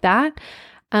things like that.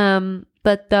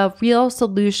 But the real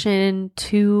solution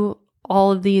to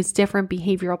all of these different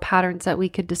behavioral patterns that we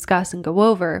could discuss and go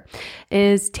over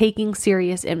is taking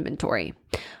serious inventory.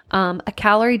 A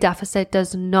calorie deficit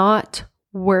does not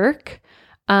work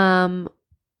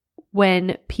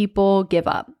when people give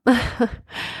up.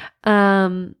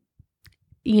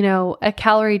 You know, a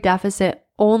calorie deficit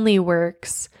only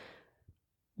works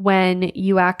when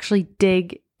you actually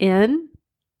dig in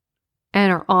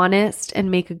and are honest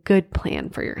and make a good plan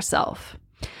for yourself.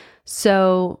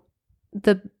 So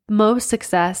the most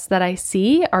success that I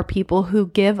see are people who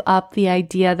give up the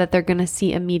idea that they're going to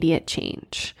see immediate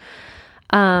change.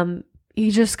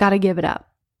 You just got to give it up.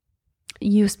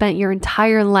 You spent your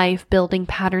entire life building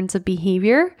patterns of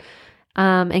behavior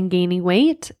and gaining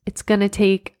weight. It's going to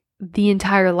take the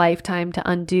entire lifetime to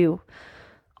undo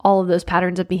all of those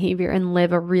patterns of behavior and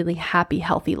live a really happy,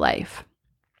 healthy life.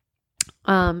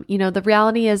 The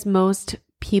reality is most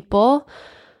people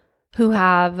who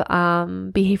have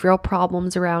behavioral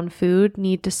problems around food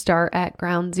need to start at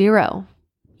ground zero.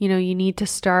 You need to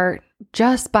start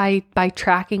just by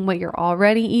tracking what you're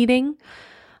already eating,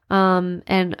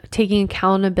 and taking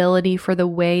accountability for the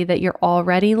way that you're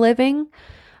already living,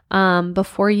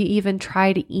 before you even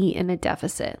try to eat in a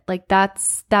deficit. Like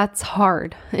that's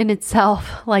hard in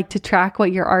itself, like to track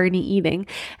what you're already eating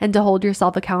and to hold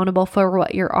yourself accountable for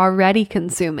what you're already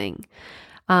consuming.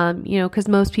 Because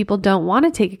most people don't want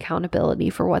to take accountability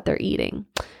for what they're eating.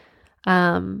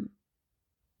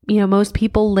 Most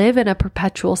people live in a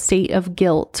perpetual state of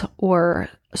guilt or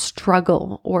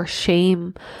struggle or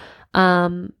shame.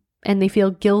 And they feel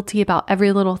guilty about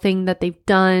every little thing that they've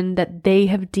done that they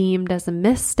have deemed as a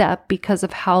misstep because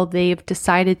of how they've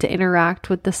decided to interact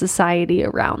with the society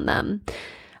around them.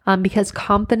 Because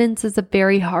confidence is a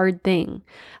very hard thing.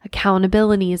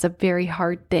 Accountability is a very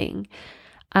hard thing.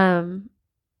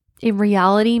 In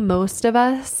reality, most of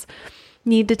us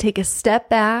need to take a step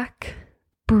back,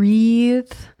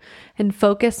 breathe, and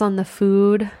focus on the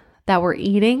food that we're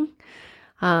eating.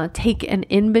 Take an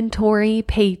inventory,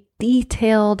 pay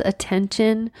detailed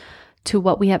attention to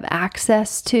what we have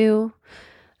access to,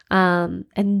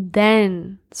 and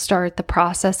then start the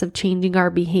process of changing our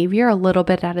behavior a little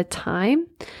bit at a time.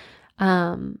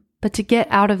 But to get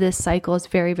out of this cycle is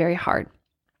very, very hard.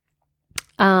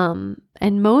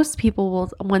 And most people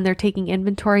will, when they're taking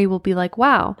inventory, will be like,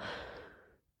 wow,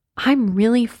 I'm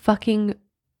really fucking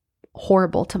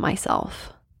horrible to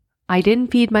myself. I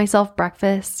didn't feed myself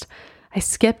breakfast. I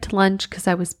skipped lunch because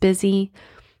I was busy.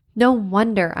 No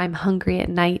wonder I'm hungry at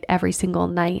night every single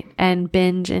night and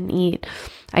binge and eat.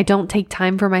 I don't take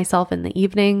time for myself in the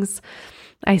evenings.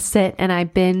 I sit and I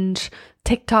binge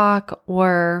TikTok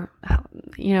or,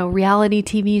 reality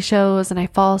TV shows, and I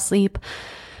fall asleep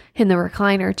in the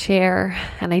recliner chair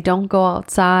and I don't go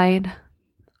outside.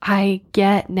 I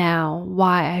get now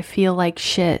why I feel like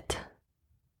shit.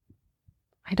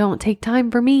 I don't take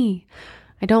time for me.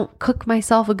 I don't cook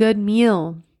myself a good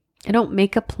meal. I don't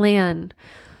make a plan.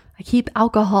 I keep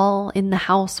alcohol in the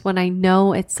house when I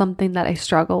know it's something that I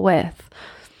struggle with.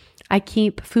 I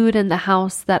keep food in the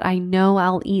house that I know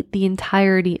I'll eat the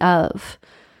entirety of.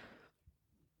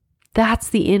 That's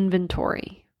the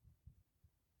inventory.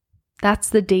 That's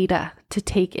the data to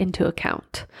take into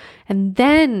account. And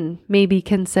then maybe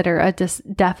consider a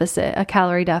deficit, a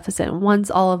calorie deficit. Once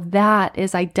all of that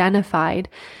is identified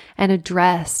and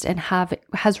addressed and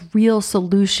has real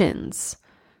solutions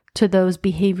to those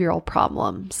behavioral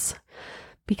problems.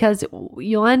 Because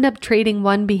you'll end up trading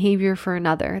one behavior for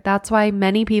another. That's why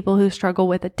many people who struggle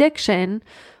with addiction,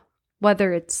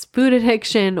 whether it's food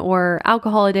addiction or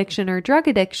alcohol addiction or drug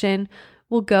addiction,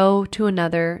 will go to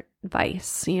another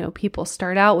vice. People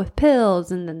start out with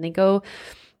pills and then they go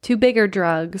to bigger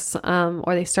drugs, or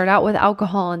they start out with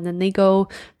alcohol and then they go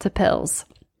to pills.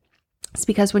 It's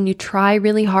because when you try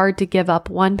really hard to give up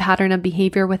one pattern of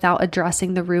behavior without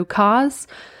addressing the root cause,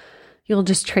 you'll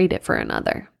just trade it for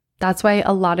another. That's why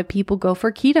a lot of people go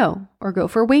for keto or go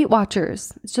for Weight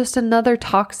Watchers. It's just another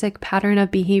toxic pattern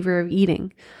of behavior of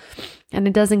eating, and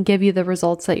it doesn't give you the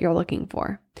results that you're looking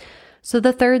for. So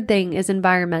the third thing is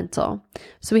environmental.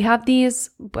 So we have these,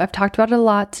 I've talked about it a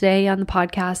lot today on the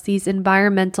podcast, these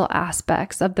environmental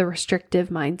aspects of the restrictive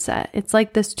mindset. It's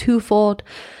like this twofold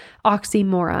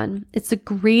oxymoron. It's the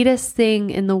greatest thing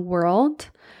in the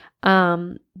world,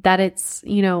 that it's,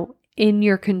 in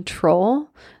your control,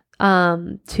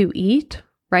 to eat,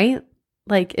 right?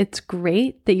 Like it's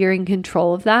great that you're in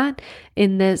control of that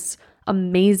in this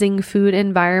amazing food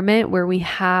environment where we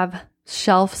have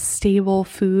shelf-stable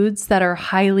foods that are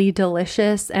highly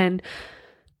delicious and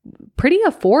pretty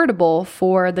affordable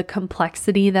for the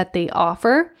complexity that they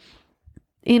offer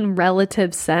in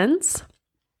relative sense.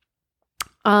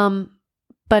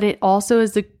 But it also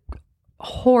is a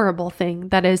horrible thing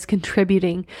that is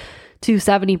contributing to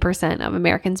 70% of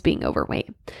Americans being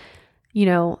overweight.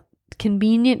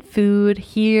 Convenient food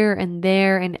here and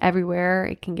there and everywhere.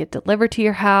 It can get delivered to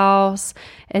your house.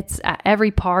 It's at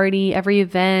every party, every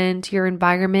event. Your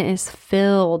environment is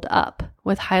filled up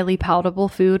with highly palatable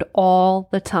food all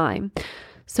the time.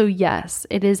 So yes,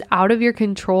 it is out of your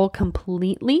control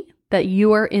completely that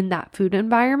you are in that food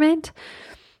environment.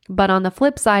 But on the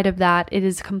flip side of that, it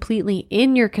is completely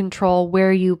in your control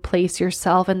where you place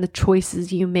yourself and the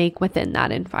choices you make within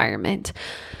that environment.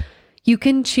 You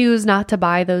can choose not to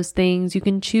buy those things. You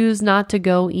can choose not to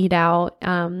go eat out.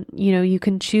 You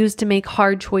can choose to make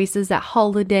hard choices at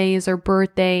holidays or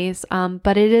birthdays,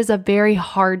 but it is a very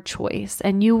hard choice,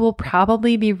 and you will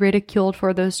probably be ridiculed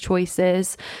for those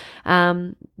choices.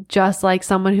 Just like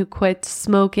someone who quits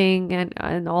smoking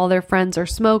and all their friends are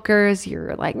smokers,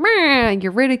 you're like, meh,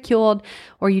 you're ridiculed.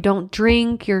 Or you don't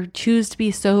drink, you choose to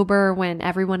be sober when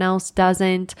everyone else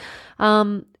doesn't.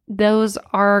 Those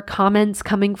are comments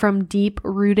coming from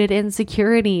deep-rooted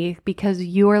insecurity because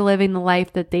you are living the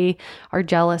life that they are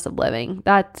jealous of living.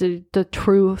 That's the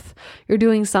truth. You're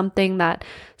doing something that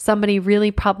somebody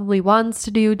really probably wants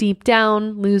to do deep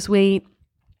down, lose weight,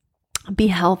 be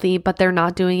healthy, but they're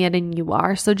not doing it and you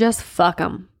are. So just fuck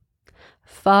them.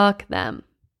 Fuck them.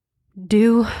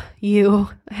 Do you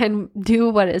and do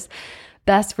what is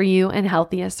best for you and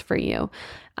healthiest for you.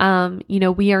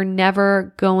 We are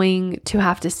never going to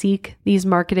have to seek these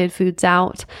marketed foods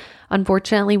out.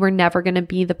 Unfortunately, we're never going to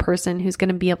be the person who's going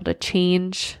to be able to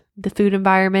change the food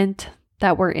environment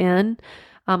that we're in.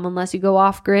 Unless you go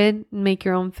off grid and make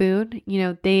your own food,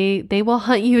 they will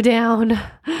hunt you down.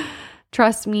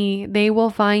 Trust me, they will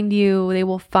find you. They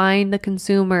will find the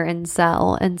consumer and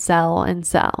sell and sell and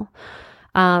sell.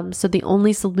 So the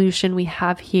only solution we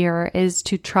have here is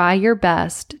to try your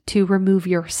best to remove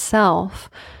yourself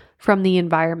from the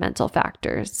environmental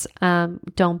factors.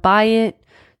 Don't buy it.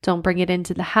 Don't bring it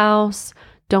into the house.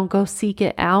 Don't go seek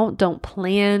it out. Don't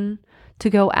plan to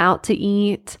go out to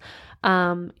eat.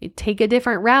 Take a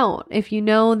different route. If you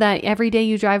know that every day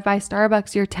you drive by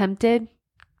Starbucks, you're tempted,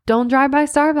 don't drive by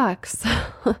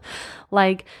Starbucks.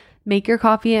 Like, make your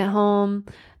coffee at home.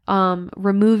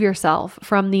 Remove yourself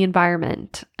from the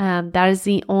environment. That is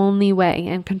the only way,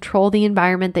 and control the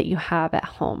environment that you have at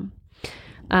home.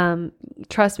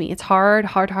 Trust me, it's hard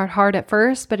at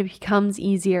first, but it becomes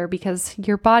easier because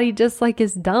your body just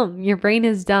is dumb. Your brain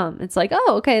is dumb. It's like,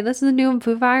 oh, okay, this is a new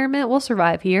food environment. We'll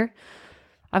survive here.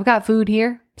 I've got food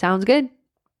here. Sounds good.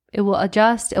 It will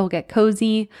adjust. It will get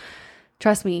cozy.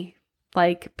 Trust me,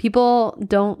 people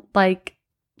don't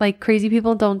crazy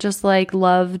people don't just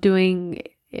love doing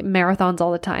marathons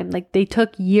all the time. They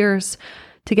took years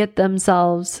to get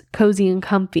themselves cozy and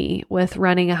comfy with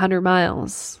running 100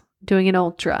 miles, doing an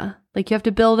ultra. You have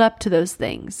to build up to those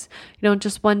things. You don't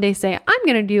just one day say, I'm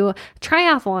going to do a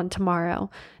triathlon tomorrow.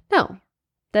 No,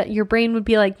 that your brain would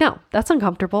be like, no, that's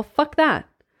uncomfortable. Fuck that.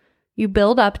 You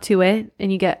build up to it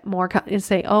and you get more, and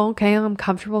say, oh, okay, I'm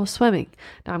comfortable with swimming.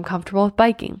 Now I'm comfortable with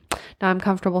biking. Now I'm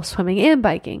comfortable swimming and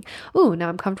biking. Ooh, now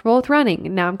I'm comfortable with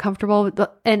running. Now I'm comfortable with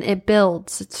and it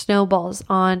builds, it snowballs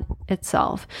on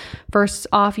itself. First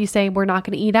off, you say, we're not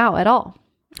going to eat out at all.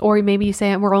 Or maybe you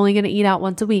say, we're only going to eat out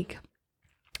once a week.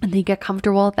 And then you get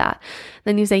comfortable with that.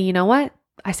 Then you say, you know what?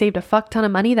 I saved a fuck ton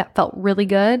of money. That felt really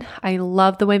good. I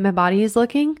love the way my body is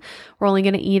looking. We're only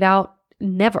going to eat out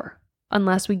never,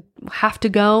 unless we have to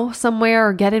go somewhere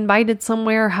or get invited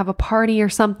somewhere or have a party or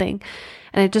something.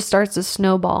 And it just starts to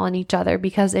snowball on each other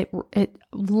because it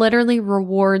literally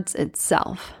rewards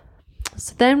itself.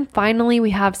 So then finally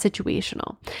we have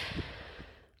situational.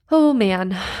 Oh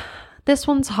man, this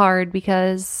one's hard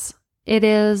because it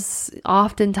is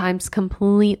oftentimes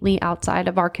completely outside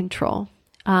of our control.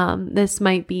 This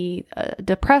might be a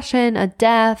depression, a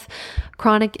death,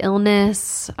 chronic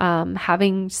illness,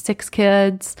 having 6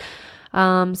 kids.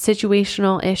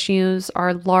 Situational issues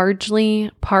are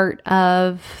largely part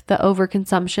of the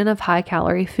overconsumption of high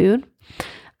calorie food.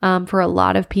 For a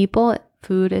lot of people,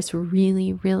 food is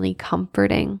really, really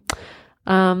comforting.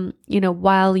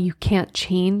 While you can't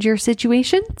change your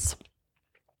situations,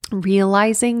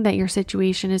 realizing that your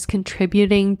situation is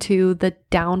contributing to the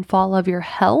downfall of your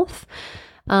health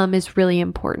is really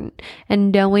important.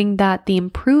 And knowing that the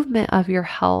improvement of your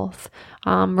health,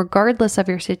 regardless of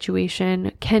your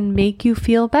situation, can make you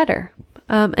feel better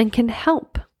and can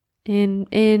help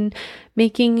in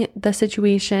making the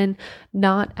situation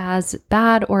not as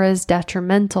bad or as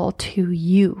detrimental to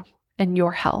you and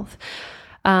your health.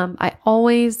 I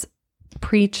always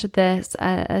preach this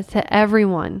to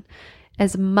everyone.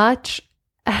 As much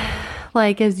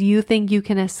as you think you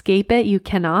can escape it, you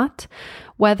cannot.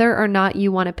 Whether or not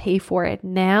you want to pay for it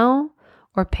now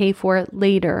or pay for it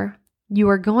later, you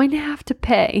are going to have to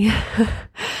pay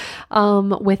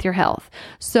with your health.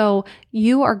 So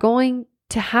you are going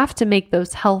to have to make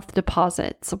those health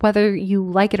deposits, whether you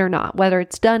like it or not, whether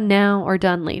it's done now or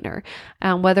done later,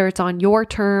 whether it's on your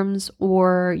terms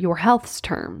or your health's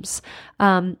terms.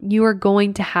 You are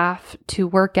going to have to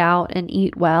work out and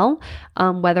eat well,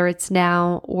 whether it's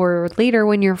now or later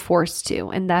when you're forced to.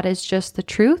 And that is just the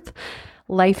truth.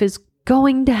 Life is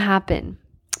going to happen.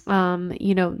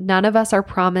 None of us are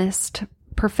promised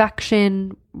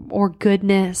perfection or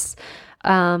goodness.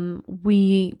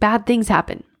 Bad things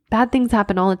happen. Bad things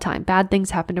happen all the time. Bad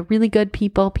things happen to really good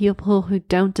people who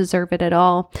don't deserve it at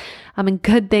all. And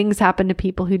good things happen to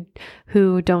people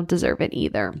who don't deserve it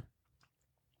either.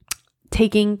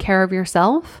 Taking care of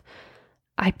yourself,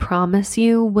 I promise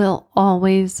you, will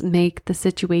always make the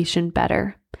situation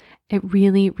better. It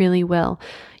really, really will.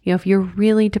 If you're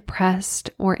really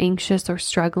depressed or anxious or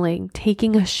struggling,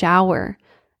 taking a shower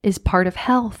is part of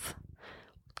health.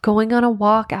 Going on a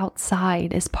walk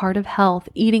outside is part of health.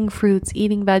 Eating fruits,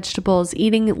 eating vegetables,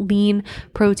 eating lean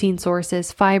protein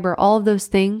sources, fiber, all of those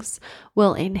things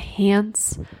will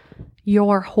enhance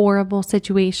your horrible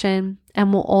situation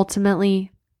and will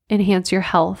ultimately enhance your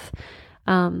health.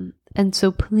 And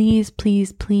so please,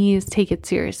 please, please take it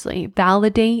seriously.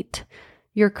 Validate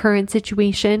your current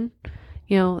situation.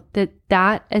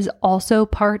 That is also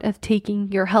part of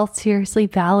taking your health seriously,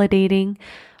 validating,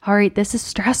 all right, this is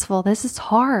stressful, this is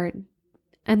hard.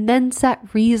 And then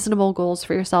set reasonable goals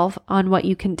for yourself on what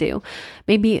you can do.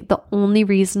 Maybe the only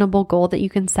reasonable goal that you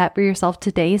can set for yourself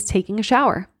today is taking a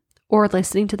shower, or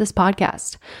listening to this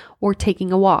podcast, or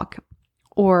taking a walk,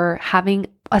 or having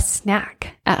a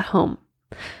snack at home.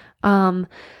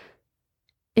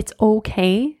 It's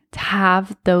okay to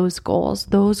have those goals.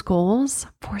 Those goals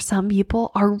for some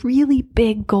people are really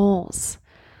big goals.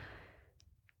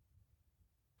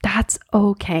 That's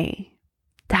okay.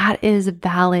 That is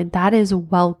valid. That is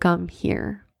welcome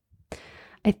here.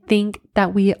 I think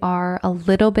that we are a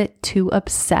little bit too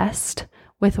obsessed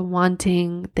with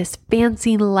wanting this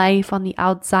fancy life on the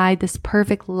outside, this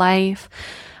perfect life.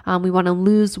 We want to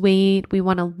lose weight. We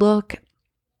want to look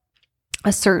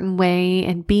a certain way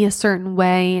and be a certain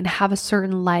way and have a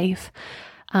certain life.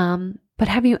 But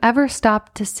have you ever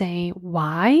stopped to say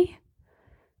why?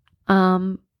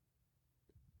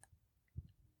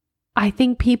 I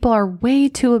think people are way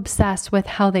too obsessed with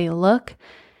how they look,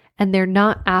 and they're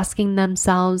not asking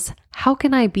themselves, how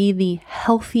can I be the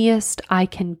healthiest I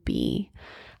can be?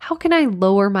 How can I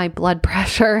lower my blood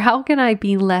pressure? How can I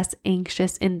be less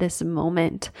anxious in this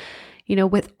moment?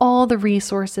 With all the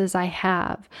resources I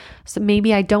have. So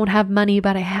maybe I don't have money,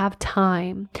 but I have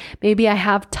time. Maybe I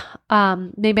have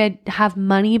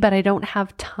money, but I don't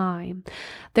have time.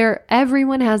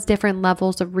 Everyone has different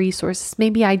levels of resources.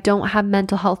 Maybe I don't have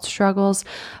mental health struggles,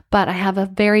 but I have a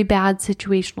very bad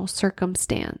situational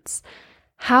circumstance.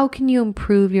 How can you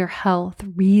improve your health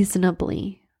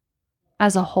reasonably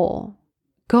as a whole?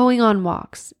 Going on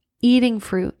walks, eating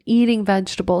fruit, eating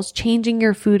vegetables, changing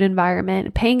your food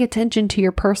environment, paying attention to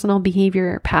your personal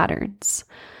behavior patterns.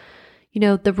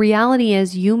 The reality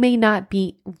is you may not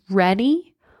be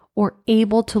ready or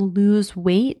able to lose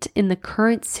weight in the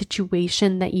current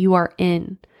situation that you are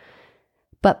in.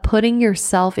 But putting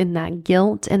yourself in that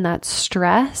guilt and that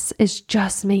stress is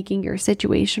just making your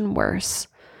situation worse.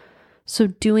 So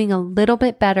doing a little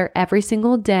bit better every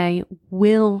single day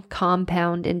will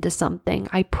compound into something.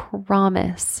 I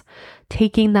promise.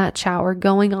 Taking that shower,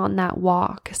 going on that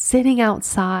walk, sitting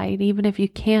outside, even if you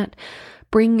can't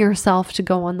bring yourself to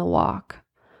go on the walk.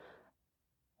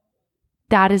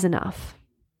 That is enough.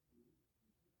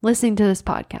 Listening to this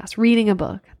podcast, reading a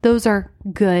book, those are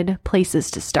good places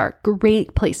to start,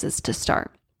 great places to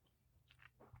start.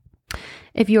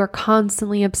 If you are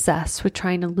constantly obsessed with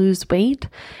trying to lose weight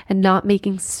and not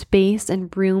making space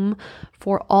and room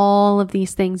for all of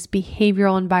these things,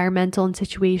 behavioral, environmental, and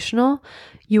situational,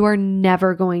 you are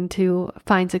never going to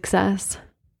find success.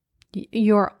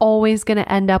 You're always going to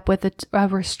end up with a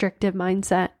restrictive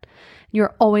mindset.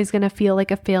 You're always going to feel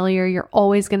like a failure. You're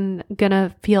always going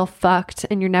to feel fucked,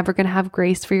 and you're never going to have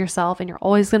grace for yourself. And you're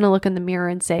always going to look in the mirror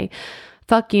and say,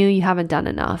 fuck you, you haven't done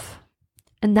enough.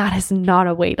 And that is not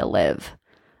a way to live.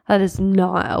 That is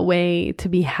not a way to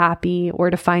be happy or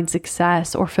to find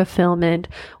success or fulfillment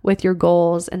with your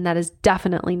goals. And that is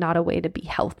definitely not a way to be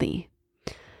healthy.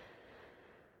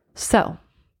 So,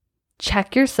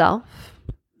 check yourself.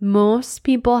 Most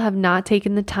people have not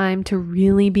taken the time to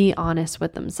really be honest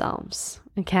with themselves.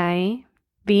 Okay?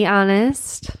 Be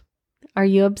honest. Are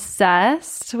you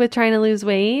obsessed with trying to lose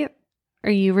weight?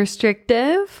 Are you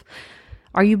restrictive?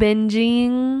 Are you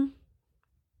binging?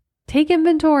 Take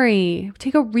inventory.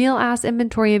 Take a real ass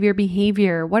inventory of your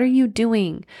behavior. What are you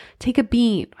doing? Take a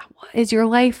beat. Is your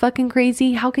life fucking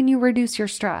crazy? How can you reduce your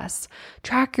stress?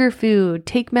 Track your food.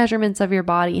 Take measurements of your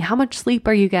body. How much sleep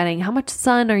are you getting? How much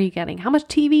sun are you getting? How much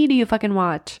TV do you fucking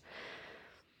watch?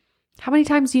 How many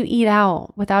times do you eat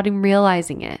out without even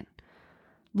realizing it?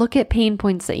 Look at pain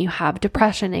points that you have: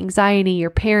 depression, anxiety, your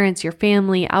parents, your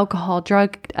family, alcohol,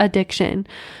 drug addiction,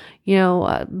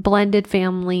 blended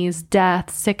families,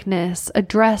 death, sickness.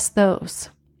 Address those.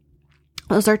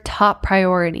 Those are top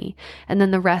priority. And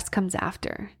then the rest comes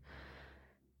after.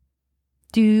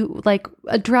 Do you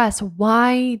address,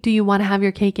 why do you want to have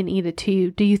your cake and eat it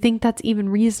too? Do you think that's even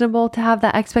reasonable to have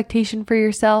that expectation for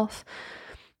yourself?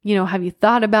 Have you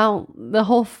thought about the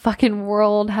whole fucking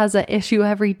world has an issue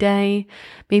every day?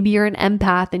 Maybe you're an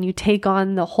empath and you take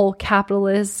on the whole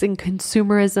capitalist and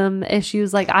consumerism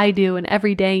issues like I do. And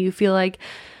every day you feel like,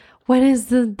 when is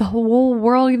the whole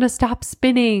world going to stop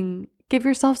spinning? Give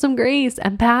yourself some grace,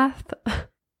 empath.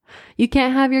 You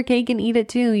can't have your cake and eat it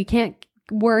too. You can't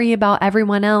worry about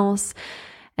everyone else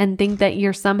and think that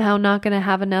you're somehow not going to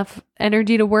have enough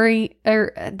energy to worry,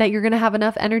 or that you're going to have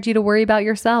enough energy to worry about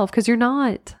yourself, because you're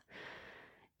not.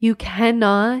 You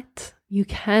cannot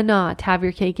have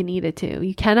your cake and eat it too.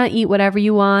 You cannot eat whatever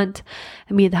you want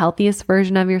and be the healthiest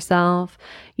version of yourself.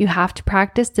 You have to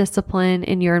practice discipline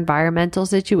in your environmental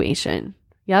situation.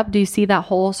 Yep. Do you see that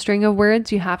whole string of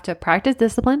words? You have to practice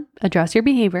discipline, address your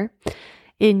behavior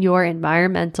in your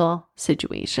environmental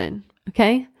situation.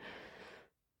 Okay.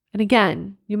 And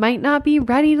again, you might not be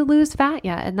ready to lose fat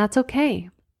yet, and that's okay.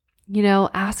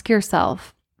 Ask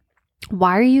yourself,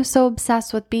 why are you so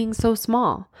obsessed with being so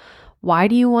small? Why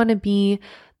do you want to be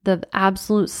the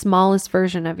absolute smallest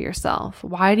version of yourself?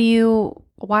 Why do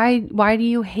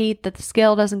you hate that the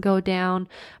scale doesn't go down,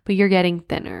 but you're getting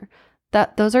thinner?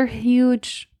 Those are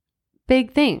huge,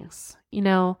 big things.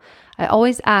 I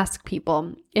always ask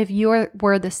people, if you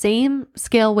were the same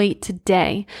scale weight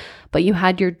today, but you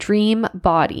had your dream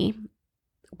body,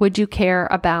 would you care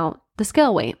about the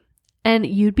scale weight? And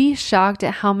you'd be shocked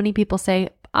at how many people say,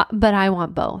 but I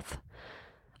want both.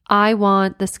 I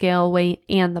want the scale weight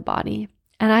and the body.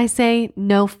 And I say,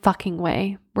 no fucking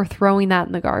way. We're throwing that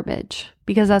in the garbage,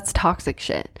 because that's toxic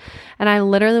shit. And I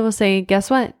literally will say, guess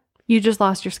what? You just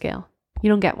lost your scale. You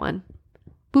don't get one.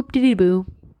 Boop diddy boo.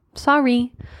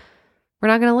 Sorry. We're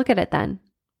not going to look at it then,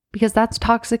 because that's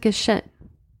toxic as shit.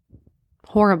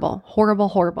 Horrible, horrible,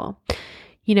 horrible.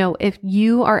 If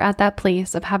you are at that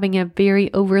place of having a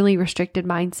very overly restricted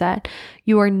mindset,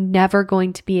 you are never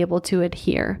going to be able to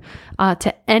adhere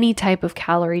to any type of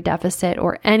calorie deficit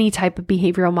or any type of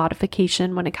behavioral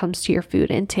modification when it comes to your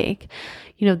food intake.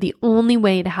 The only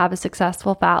way to have a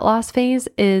successful fat loss phase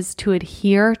is to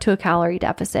adhere to a calorie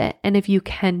deficit. And if you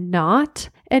cannot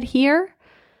adhere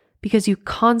because you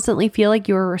constantly feel like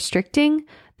you're restricting,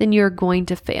 then you're going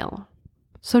to fail.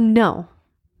 So no.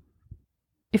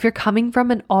 If you're coming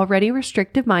from an already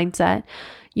restrictive mindset,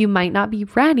 you might not be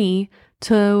ready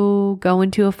to go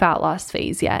into a fat loss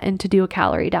phase yet and to do a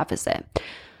calorie deficit.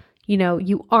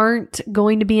 You aren't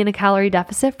going to be in a calorie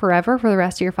deficit forever for the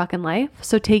rest of your fucking life.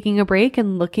 So taking a break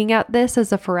and looking at this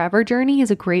as a forever journey is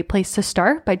a great place to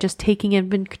start, by just taking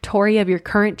inventory of your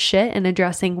current shit and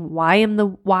addressing why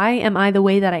am I the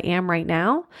way that I am right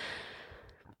now?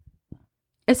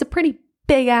 It's a pretty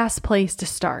big ass place to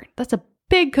start. That's a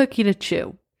big cookie to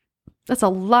chew. That's a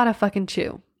lot of fucking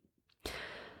chew.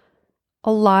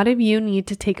 A lot of you need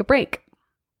to take a break.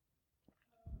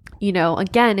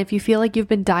 Again, if you feel like you've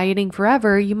been dieting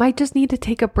forever, you might just need to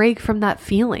take a break from that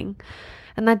feeling.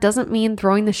 And that doesn't mean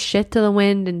throwing the shit to the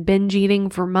wind and binge eating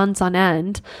for months on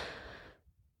end.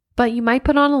 But you might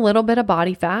put on a little bit of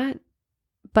body fat.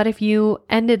 But if you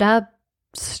ended up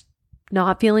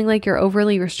not feeling like you're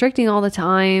overly restricting all the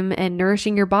time and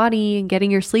nourishing your body and getting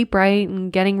your sleep right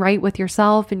and getting right with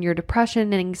yourself and your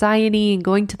depression and anxiety and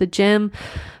going to the gym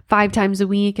 5 times a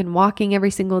week and walking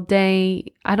every single day,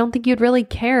 I don't think you'd really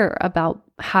care about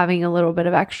having a little bit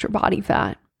of extra body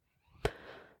fat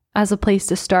as a place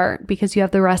to start, because you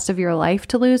have the rest of your life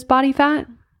to lose body fat.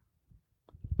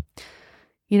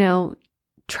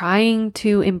 Trying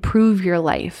to improve your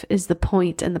life is the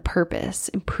point and the purpose.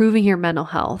 Improving your mental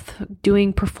health,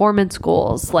 doing performance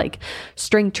goals like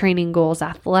strength training goals,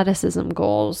 athleticism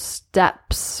goals,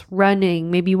 steps,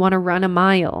 running. Maybe you want to run a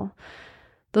mile.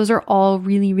 Those are all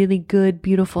really, really good,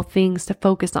 beautiful things to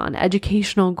focus on.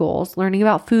 Educational goals, learning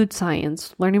about food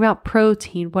science, learning about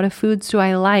protein. What foods do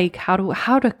I like? How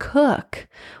to cook?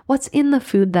 What's in the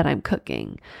food that I'm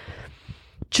cooking?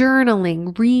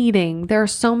 journaling, reading. There are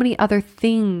so many other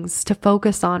things to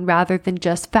focus on rather than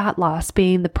just fat loss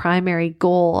being the primary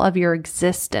goal of your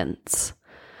existence.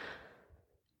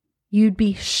 You'd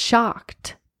be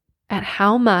shocked at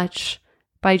how much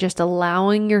by just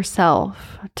allowing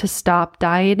yourself to stop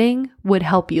dieting would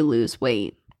help you lose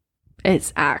weight.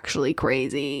 It's actually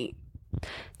crazy.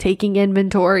 Taking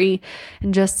inventory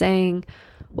and just saying,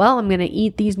 well, I'm going to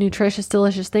eat these nutritious,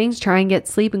 delicious things, try and get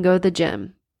sleep and go to the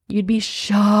gym. You'd be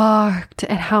shocked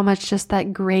at how much just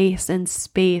that grace and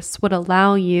space would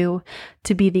allow you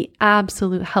to be the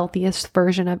absolute healthiest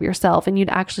version of yourself. And you'd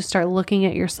actually start looking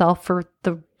at yourself for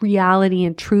the reality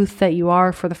and truth that you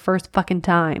are for the first fucking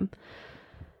time.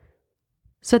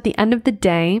 So at the end of the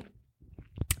day,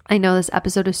 I know this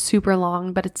episode is super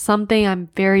long, but it's something I'm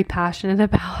very passionate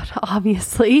about,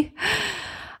 obviously.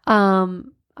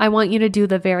 I want you to do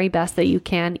the very best that you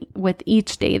can with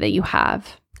each day that you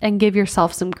have and give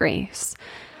yourself some grace.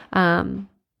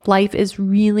 Life is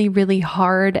really, really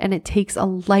hard and it takes a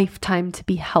lifetime to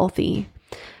be healthy.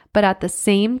 But at the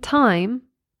same time,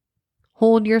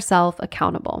 hold yourself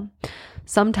accountable.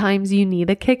 Sometimes you need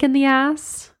a kick in the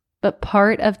ass, but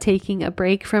part of taking a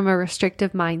break from a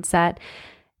restrictive mindset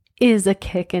is a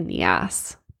kick in the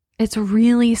ass. It's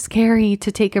really scary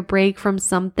to take a break from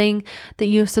something that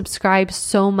you subscribe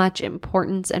so much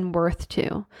importance and worth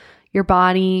to. Your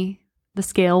body, the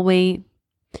scale weight.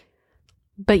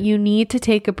 But you need to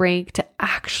take a break to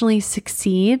actually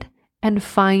succeed and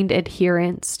find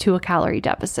adherence to a calorie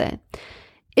deficit,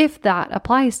 if that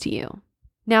applies to you.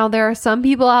 Now, there are some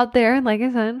people out there, like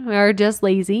I said, who are just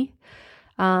lazy.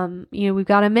 We've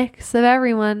got a mix of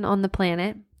everyone on the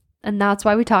planet. And that's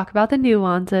why we talk about the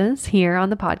nuances here on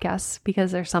the podcast,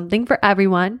 because there's something for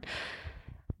everyone.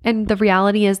 And the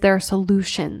reality is there are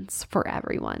solutions for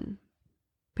everyone.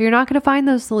 But you're not going to find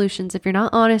those solutions if you're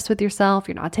not honest with yourself,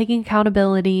 you're not taking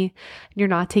accountability, and you're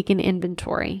not taking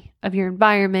inventory of your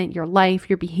environment, your life,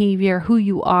 your behavior, who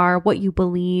you are, what you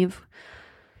believe.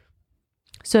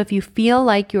 So if you feel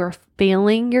like you're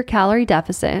failing your calorie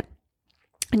deficit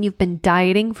and you've been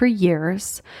dieting for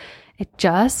years, it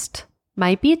just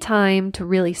might be time to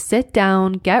really sit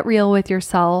down, get real with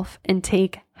yourself, and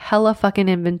take hella fucking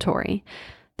inventory.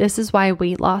 This is why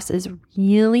weight loss is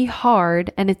really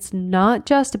hard, and it's not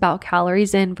just about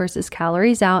calories in versus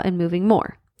calories out and moving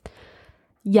more.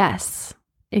 Yes,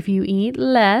 if you eat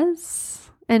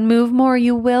less and move more,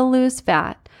 you will lose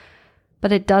fat,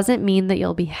 but it doesn't mean that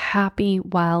you'll be happy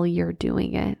while you're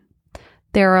doing it.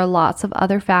 There are lots of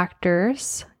other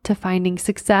factors to finding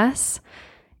success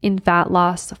in fat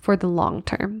loss for the long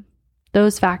term.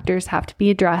 Those factors have to be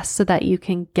addressed so that you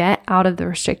can get out of the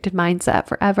restricted mindset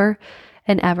forever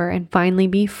and ever and finally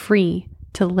be free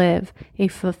to live a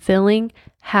fulfilling,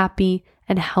 happy,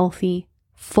 and healthy,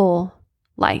 full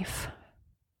life.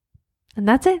 And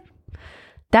that's it.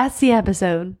 That's the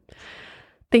episode.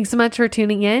 Thanks so much for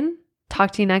tuning in. Talk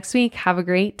to you next week. Have a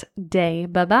great day.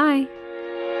 Bye-bye.